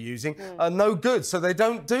methods they were using are no good. So they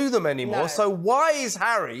don't do them anymore. No. So why is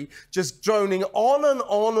Harry just droning on and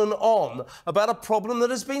on and on about a problem that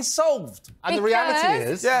has been solved? And the reality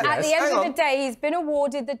is, at the end of the day, he's been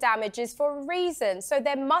awarded the damages for a reason. So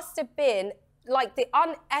there must have been the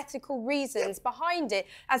unethical reasons behind it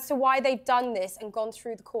as to why they've done this and gone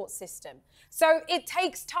through the court system. So it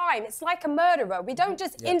takes time. It's like a murderer. We don't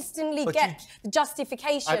just instantly get the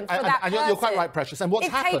justification for that person. And you're quite right, Precious. And what's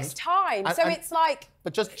happened... It takes time. So it's like...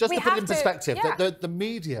 But just to put it in perspective, the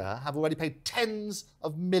media have already paid tens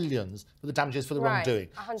of millions for the damages for the wrongdoing.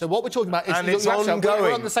 100%. So what we're talking about is... And it's ongoing.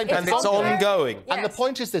 We're on the same page. And it's ongoing. And the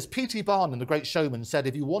point is this, P.T. Barnum, the great showman, said,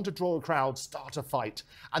 if you want to draw a crowd, start a fight.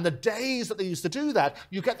 And the days that they used to do that,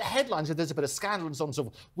 you get the headlines if there's a bit of scandal and so on and so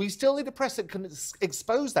forth. We still need a press that can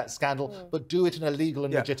expose that scandal, but do it in a legal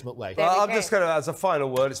and legitimate way. I'm just going to, as a final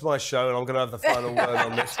word, it's my show, and I'm going to have the final word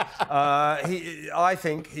on this. I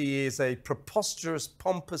think he is a preposterous,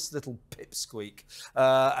 pompous little pipsqueak,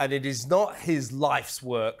 and it is not his life's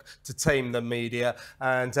work to tame the media,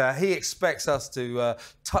 and he expects us to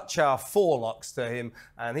touch our forelocks to him,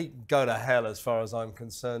 and he can go to hell as far as I'm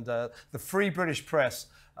concerned. The Free British Press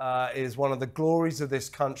is one of the glories of this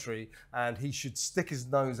country, and he should stick his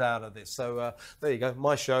nose out of this. So there you go,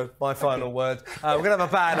 my show, my final word. We're going to have a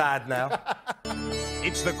bad ad now.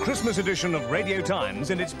 It's the Christmas edition of Radio Times,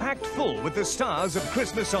 and it's packed full with the stars of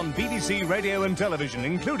Christmas on BBC radio and television,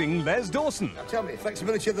 including Les Dawson. Now tell me,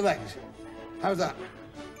 flexibility of the legs. How's that?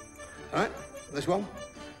 All right, this one.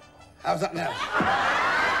 How's that now?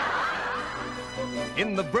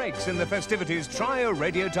 In the breaks in the festivities, try a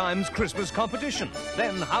Radio Times Christmas competition.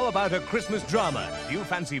 Then how about a Christmas drama? Do you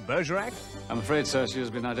fancy Bergerac? I'm afraid, sir, she has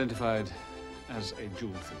been identified as a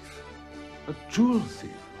jewel thief. A jewel thief?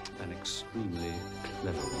 An extremely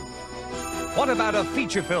clever one. What about a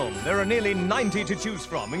feature film? There are nearly 90 to choose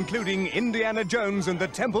from, including Indiana Jones and the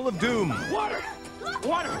Temple of Doom. Water!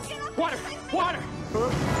 Water! Water! Water!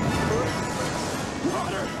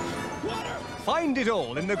 Water! Water! Find it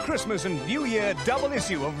all in the Christmas and New Year double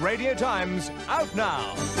issue of Radio Times, out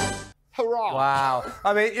now. Hurrah! Wow.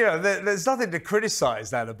 I mean, there's nothing to criticise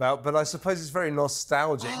that about, but I suppose it's very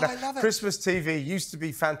nostalgic. Oh, now, I love it. Christmas TV used to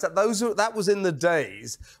be fantastic. That was in the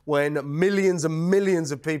days when millions and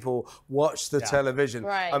millions of people watched the television.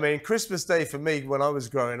 Right. I mean, Christmas Day for me, when I was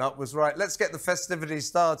growing up, was right, let's get the festivities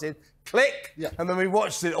started, click, and then we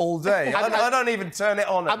watched it all day. I don't even turn it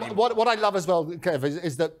on anymore. What I love as well, Kev,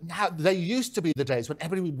 is that now there used to be the days when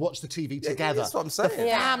everybody would watch the TV together. That's what I'm saying. The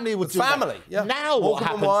family would do family, that. Now what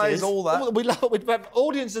happens is... all that. We have an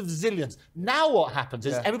audience of zillions. Now what happens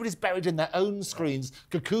is everybody's buried in their own screens,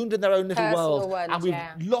 cocooned in their own little Personal world, ones, and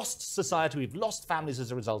we've lost society, we've lost families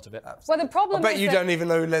as a result of it. Well, the problem I bet is you that don't even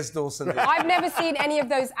know who Les Dawson is. I've never seen any of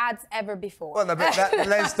those ads ever before. Well, no, but that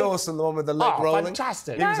Les Dawson, the one with the leg rolling.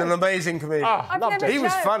 Fantastic. He was an amazing comedian. loved it. He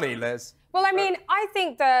was No. funny, Les. Well, I mean, I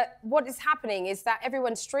think that what is happening is that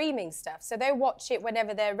everyone's streaming stuff, so they watch it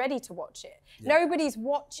whenever they're ready to watch it. Yeah. Nobody's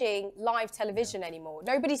watching live television anymore.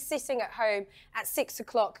 Nobody's sitting at home at 6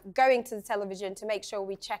 o'clock going to the television to make sure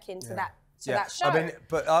we check into that show. I mean,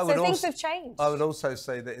 but I would so things also, have changed. I would also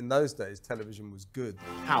say that in those days, television was good.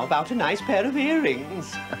 How about a nice pair of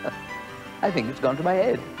earrings? I think it's gone to my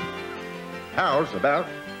head. How's about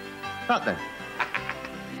nothing?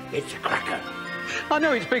 It's a cracker. I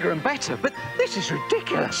know it's bigger and better, but this is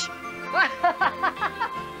ridiculous.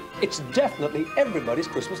 It's definitely everybody's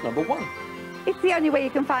Christmas #1. It's the only way you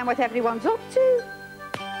can find what everyone's up to.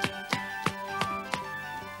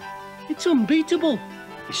 It's unbeatable.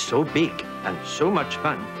 It's so big and so much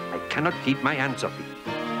fun, I cannot keep my hands off it.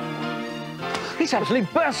 It's absolutely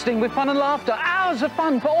bursting with fun and laughter. Hours of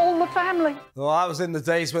fun for all the family. Well, that was in the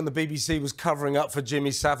days when the BBC was covering up for Jimmy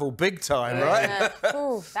Savile big time, right?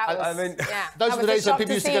 Ooh, that was, I mean, Those were the days when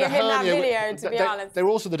people used to get a hernia. Video, to be honest. They were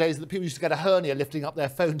also the days that people used to get a hernia lifting up their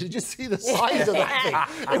phone. Did you see the size of that thing?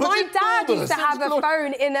 It was My dad enormous. used to have a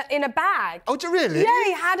phone in a bag. Oh, did you really? Yeah,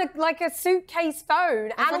 he had a suitcase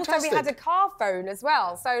phone, and also we fantastic. had a car phone as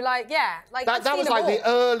well. So, like, yeah. Like, That was like the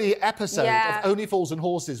early episode Yeah. of Only Fools and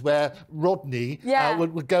Horses where Rodney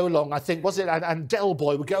would go along, I think, was it? And Del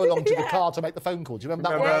Boy would go along to the car to make the phone call. Do you remember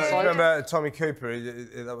that one? Remember Tommy Cooper?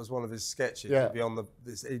 That was one of his sketches. Yeah.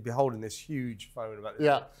 He'd be holding this huge phone about this.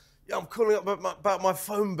 Yeah. Yeah, I'm calling up about my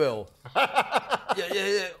phone bill.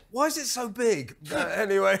 yeah. Why is it so big?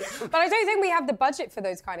 Anyway. But I don't think we have the budget for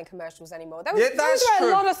those kind of commercials anymore. Those That's were true.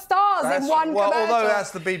 a lot of stars That's in one true. Well, commercial. although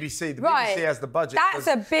that's the BBC. The Right. BBC has the budget. That's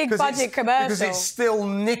a big budget commercial. Because it's still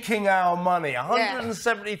nicking our money.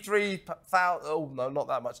 173,000. Oh, no, not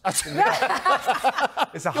that much. It's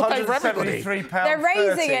 £173. They're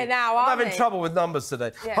raising it now, aren't I'm having they? trouble with numbers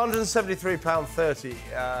today. Yeah. £173.30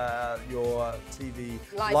 your TV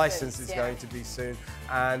license is going to be soon.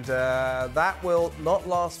 And that will not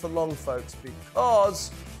last for long, folks, because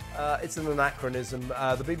it's an anachronism.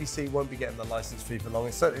 The BBC won't be getting the license fee for long.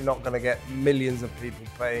 It's certainly not going to get millions of people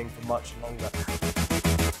paying for much longer.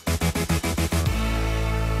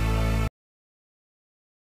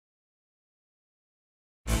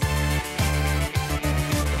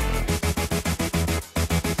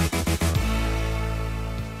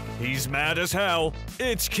 He's mad as hell.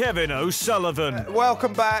 It's Kevin O'Sullivan.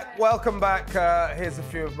 Welcome back. Here's a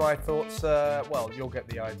few of my thoughts. Well, you'll get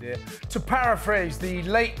the idea. To paraphrase the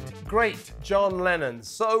late, great John Lennon,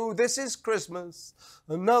 so this is Christmas,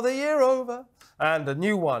 another year over, and a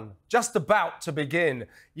new one just about to begin.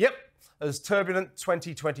 Yep, as turbulent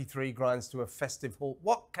 2023 grinds to a festive halt,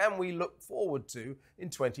 what can we look forward to in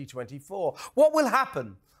 2024? What will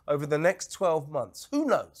happen over the next 12 months? Who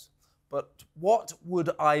knows? But what would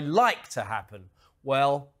I like to happen?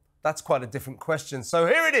 Well, that's quite a different question. So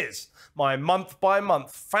here it is, my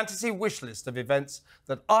month-by-month fantasy wish list of events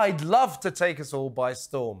that I'd love to take us all by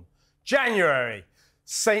storm. January.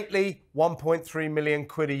 Saintly £1.3 million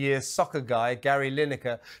a year soccer guy, Gary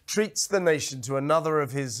Lineker, treats the nation to another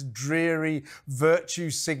of his dreary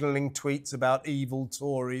virtue-signalling tweets about evil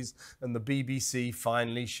Tories, and the BBC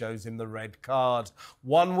finally shows him the red card.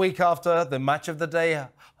 1 week after the Match of the Day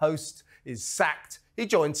host is sacked, he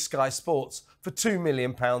joins Sky Sports for £2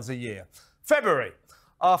 million a year. February.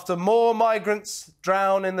 After more migrants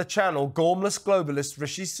drown in the Channel, gormless globalist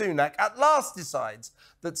Rishi Sunak at last decides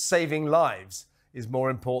that saving lives is more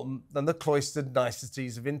important than the cloistered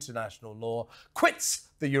niceties of international law, quits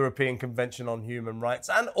the European Convention on Human Rights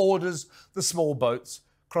and orders the small boats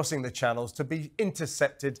crossing the channels to be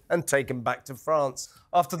intercepted and taken back to France.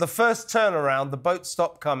 After the first turnaround, the boats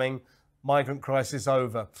stop coming, migrant crisis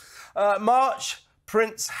over. March,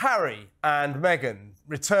 Prince Harry and Meghan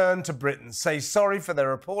return to Britain, say sorry for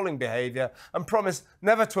their appalling behaviour and promise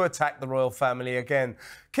never to attack the royal family again.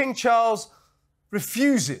 King Charles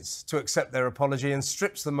refuses to accept their apology and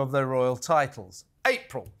strips them of their royal titles.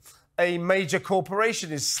 April. A major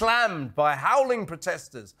corporation is slammed by howling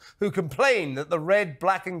protesters who complain that the red,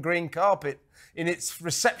 black and green carpet in its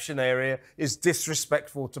reception area is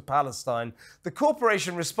disrespectful to Palestine. The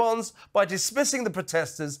corporation responds by dismissing the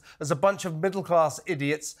protesters as a bunch of middle-class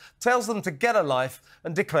idiots, tells them to get a life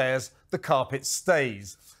and declares the carpet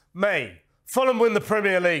stays. May. Fulham win the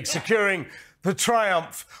Premier League, securing the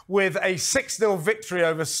triumph with a 6-0 victory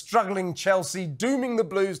over struggling Chelsea, dooming the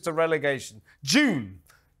Blues to relegation. June.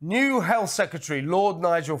 New Health Secretary Lord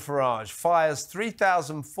Nigel Farage fires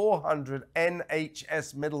 3,400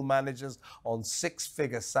 NHS middle managers on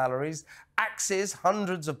 6-figure salaries, axes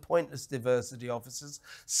hundreds of pointless diversity officers,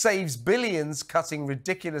 saves billions cutting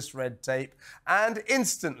ridiculous red tape, and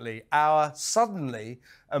instantly our suddenly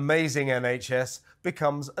amazing NHS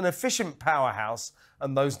becomes an efficient powerhouse,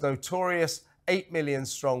 and those notorious 8 million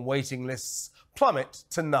strong waiting lists plummet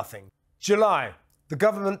to nothing. July. The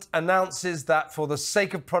government announces that for the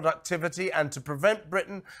sake of productivity and to prevent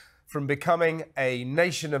Britain from becoming a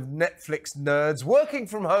nation of Netflix nerds, working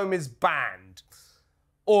from home is banned.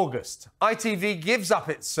 August. ITV gives up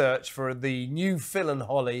its search for the new Phil and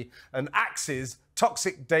Holly and axes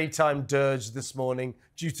toxic daytime dirge this morning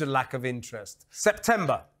due to lack of interest.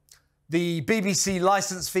 September. The BBC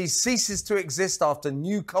licence fee ceases to exist after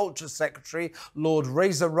new Culture Secretary Lord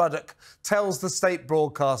Reza Ruddock tells the state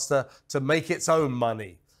broadcaster to make its own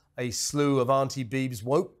money. A slew of Auntie Beeb's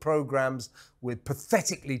woke programmes with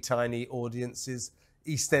pathetically tiny audiences,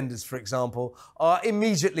 EastEnders for example, are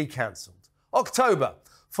immediately cancelled. October.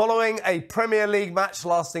 Following a Premier League match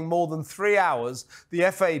lasting more than 3 hours,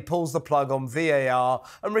 the FA pulls the plug on VAR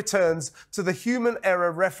and returns to the human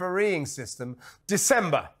error refereeing system.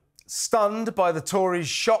 December. Stunned by the Tories'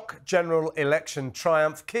 shock general election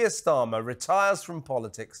triumph, Keir Starmer retires from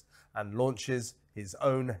politics and launches his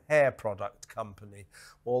own hair product company.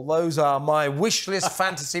 Well, those are my wish list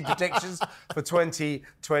fantasy predictions for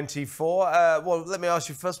 2024. Well, let me ask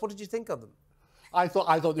you first, what did you think of them? I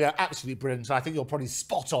thought they're absolutely brilliant. I think you're probably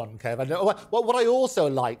spot on, Kev. And what I also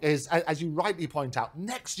like is, as you rightly point out,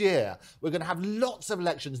 next year we're going to have lots of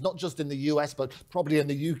elections, not just in the US, but probably in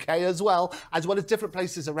the UK as well as different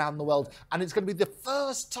places around the world. And it's going to be the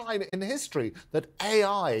first time in history that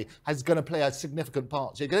AI is going to play a significant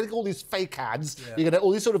part. So you're going to get all these fake ads, you're going to get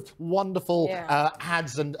all these sort of wonderful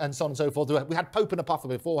ads and so on and so forth. We had Pope and a Puffer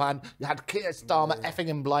beforehand. You had Keir Starmer effing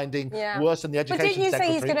and blinding, worse than the education secretary. But didn't you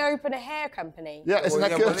say he's going to open a hair company? Yeah, isn't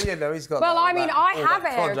that good? Well, you know, he's got well, I mean, I have a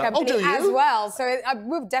hair product. company as well, so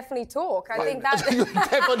we'll definitely talk. I think that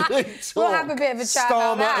definitely talk. We'll have a bit of a chat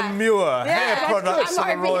Starmer about that. and Muir, hair products of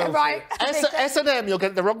the royalty. Right. S&M, you'll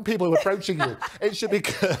get the wrong people approaching you. It should be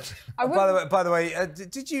good. By the way,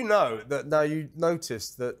 did you know that now you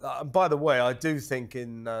noticed that, by the way, I do think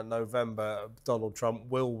in November Donald Trump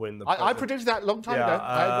will win the president. I predicted that a long time ago.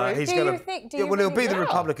 I agree. Do you think? Well, he'll be the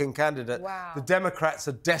Republican candidate. Wow. The Democrats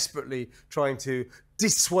are desperately trying to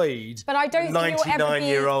dissuade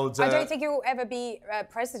 99-year-olds. I don't think he will ever be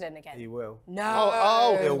president again. He will.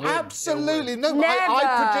 No. Absolutely. No,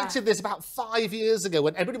 I predicted this about 5 years ago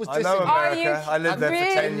when everybody was dissing. I know America. I lived there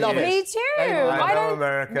for 10 years. Me too. I know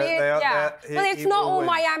America. Well, it's not all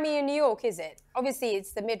Miami and New York, is it? Obviously,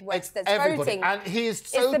 it's the Midwest that's voting. And he is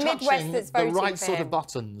so touching the right sort of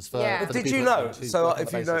buttons for the Did people you know? So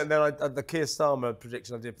if you know, then the Keir Starmer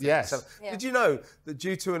prediction I did. Yes. Did you know that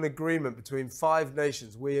due to an agreement between 5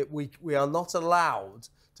 nations, we are not allowed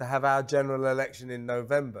to have our general election in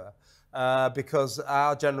November? Because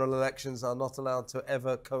our general elections are not allowed to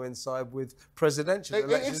ever coincide with presidential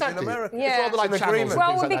elections in America. Yeah. It's rather like channels.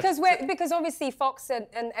 Well, because obviously Fox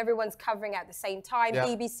and everyone's covering at the same time,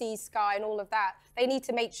 BBC, Sky, and all of that. They need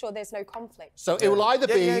to make sure there's no conflict. So it will either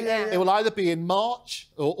be it will either be in March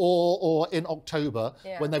or in October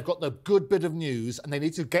when they've got the good bit of news and they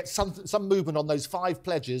need to get some movement on those 5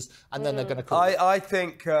 pledges and then they're going to call it. I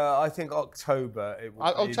think October. It will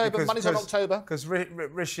October. Money's on October. Because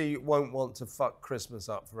Rishi won't want to fuck Christmas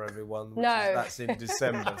up for everyone. That's in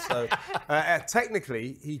December. So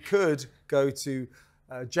technically, he could go to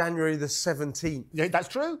January the 17th. Yeah, that's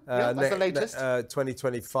true. That's the latest.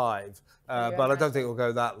 2025. But I don't think it'll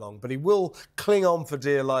go that long. But he will cling on for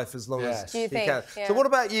dear life as long as he can. Yeah. So what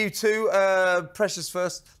about you two? Precious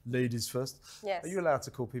first, ladies first. Yes. Are you allowed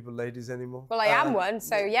to call people ladies anymore? Well, I am one,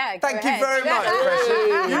 so yeah. Thank you very much,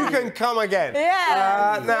 Precious. You can come again.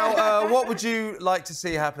 Yeah. Now, what would you like to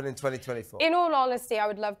see happen in 2024? In all honesty, I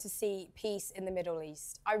would love to see peace in the Middle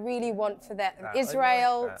East. I really want for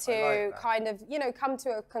Israel to kind of, come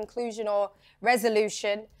to a conclusion or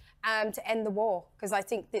resolution. To end the war, because I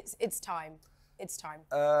think it's time. It's time.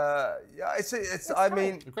 I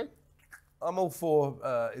mean, I'm all for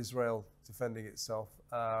Israel defending itself.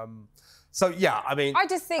 So, yeah, I mean... I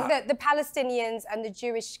just think that the Palestinians and the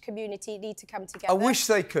Jewish community need to come together. I wish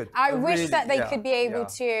they could. I wish that they could be able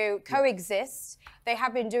to coexist. They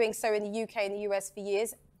have been doing so in the UK and the US for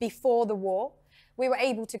years, before the war. We were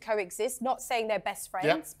able to coexist, not saying they're best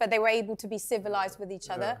friends, but they were able to be civilised with each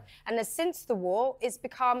other. And then since the war, it's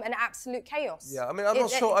become an absolute chaos. Yeah, I mean, I'm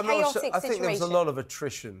not sure. I think there was a lot of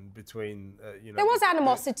attrition between, you know... There was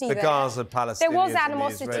animosity the there. Gaza Palestinians. There was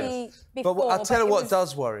animosity before. But I'll tell you what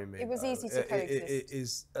does worry me. It was easy to coexist.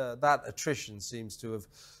 Is that attrition seems to have,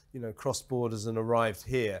 you know, crossed borders and arrived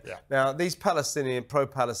here. Yeah. Now, these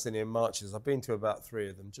pro-Palestinian marches, I've been to about 3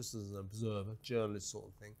 of them, just as an observer, journalist sort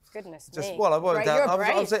of thing. Goodness just, me. Well, I won't doubt. You're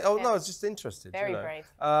brave. No, I was just interested. Very you know. brave.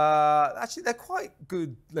 Actually, they're quite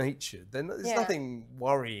good-natured. There's nothing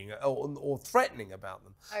worrying or threatening about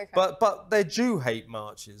them. Okay. But they're Jew-hate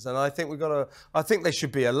marches, and I think I think they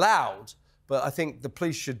should be allowed. But I think the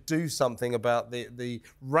police should do something about the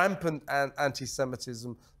rampant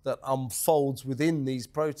anti-Semitism that unfolds within these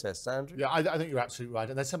protests, Andrew. Yeah, I think you're absolutely right.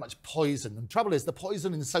 And there's so much poison. And the trouble is, the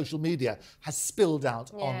poison in social media has spilled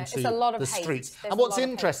out onto the streets. And what's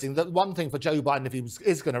interesting, that one thing for Joe Biden, if he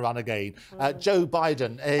is going to run again, Joe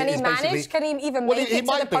Biden Can he manage? Can he even make it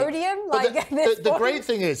to the podium? Like the great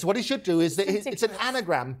thing is, what he should do is, that it's an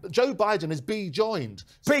anagram. Joe Biden is be joined.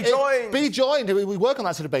 Be joined. Be joined. We work on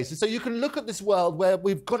that sort of basis. So you can look at this world where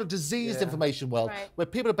we've got a diseased information world, where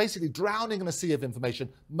people are basically drowning in a sea of information,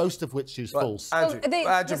 most of which is false.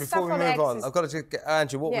 Andrew, before we move on, I've got to get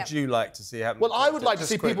Andrew. What would you like to see happen? Well, I would like to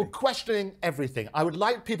see people questioning everything. I would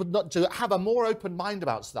like people not to have a more open mind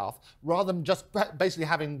about stuff, rather than just basically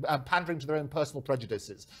having pandering to their own personal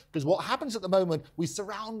prejudices. Because what happens at the moment, we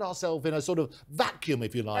surround ourselves in a sort of vacuum,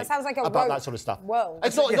 if you like, that sounds like a about woke that sort of stuff. World.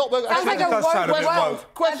 It's not woke. Sounds like a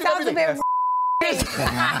woke. Question That sounds a bit.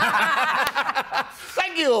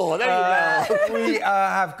 Thank you. There you go. We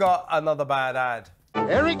have got another bad ad.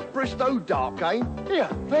 Eric Bristow Darkane. Here,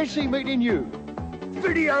 fancy meeting you.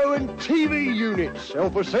 Video and TV units,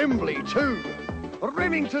 self-assembly too.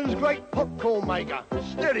 Remington's great popcorn maker.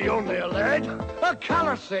 Steady on there, lad. A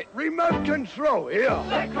colour set, remote control. Here.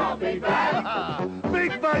 That can't be bad.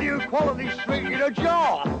 Big value quality sweet in a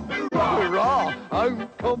jar. Hurrah! Home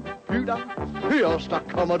computer. Here's the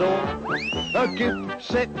Commodore. A gift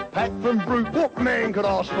set pack from Brute. What man could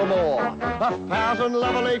ask for more? 1,000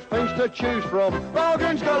 lovely things to choose from.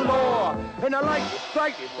 Bargains galore. In the latest,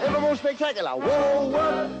 greatest, ever more spectacular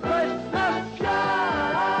Woolworth Christmas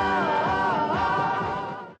show.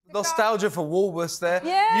 Nostalgia for Woolworths there.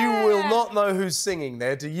 Yeah. You will not know who's singing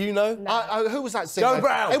there. Do you know? No. Who was that singer? Joe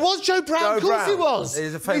Brown. It was Joe Brown. Of course he was.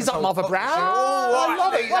 He's up Mother Brown. I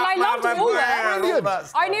love it. Well, I loved Woolworths.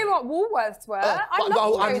 Brilliant. I knew what Woolworths were. I loved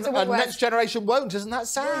going to And Woolworths. next generation won't. Isn't that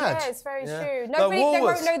sad? Yeah, it's very true. No, They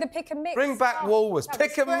won't know the pick and mix. Bring back Woolworths.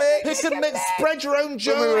 Pick and mix. Pick and mix. Spread your own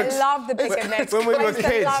joy. I love the pick and mix. When we were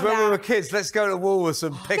Love kids, let's go to Woolworths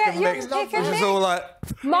and pick Get and your mix. pick and Which is mix. all like...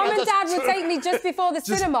 Mum and Dad would take me just before the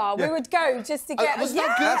cinema. We would go just to get...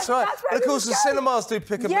 That's right. And of course, the cinemas do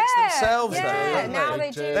pick and mix themselves, though, don't now they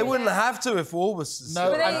do. They wouldn't have to if Woolworths is... No,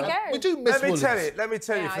 Well, there you go. we do miss Woolworths. Let me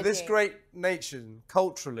tell you, Yeah, for I this do. great nation,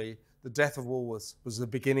 culturally, the death of Woolworths was the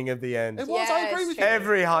beginning of the end. It was, I agree with you.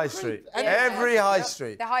 Every high street. Every high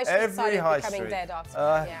street. The high street Every started high becoming street. dead after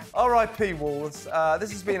that, yeah. R.I.P. Woolworths.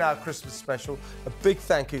 This has been our Christmas special. A big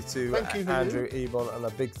thank you to Thank you, Andrew Eborn, and a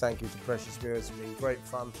big thank you to Precious Muir. It's been great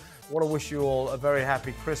fun. I want to wish you all a very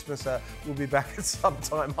happy Christmas. We'll be back at some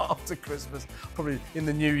time after Christmas, probably in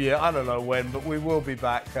the new year. I don't know when, but we will be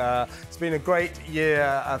back. It's been a great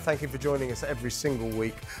year. Thank you for joining us every single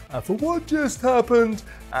week for What Just Happened.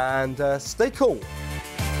 And stay cool.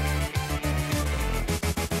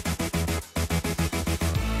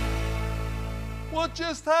 What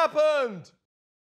just happened?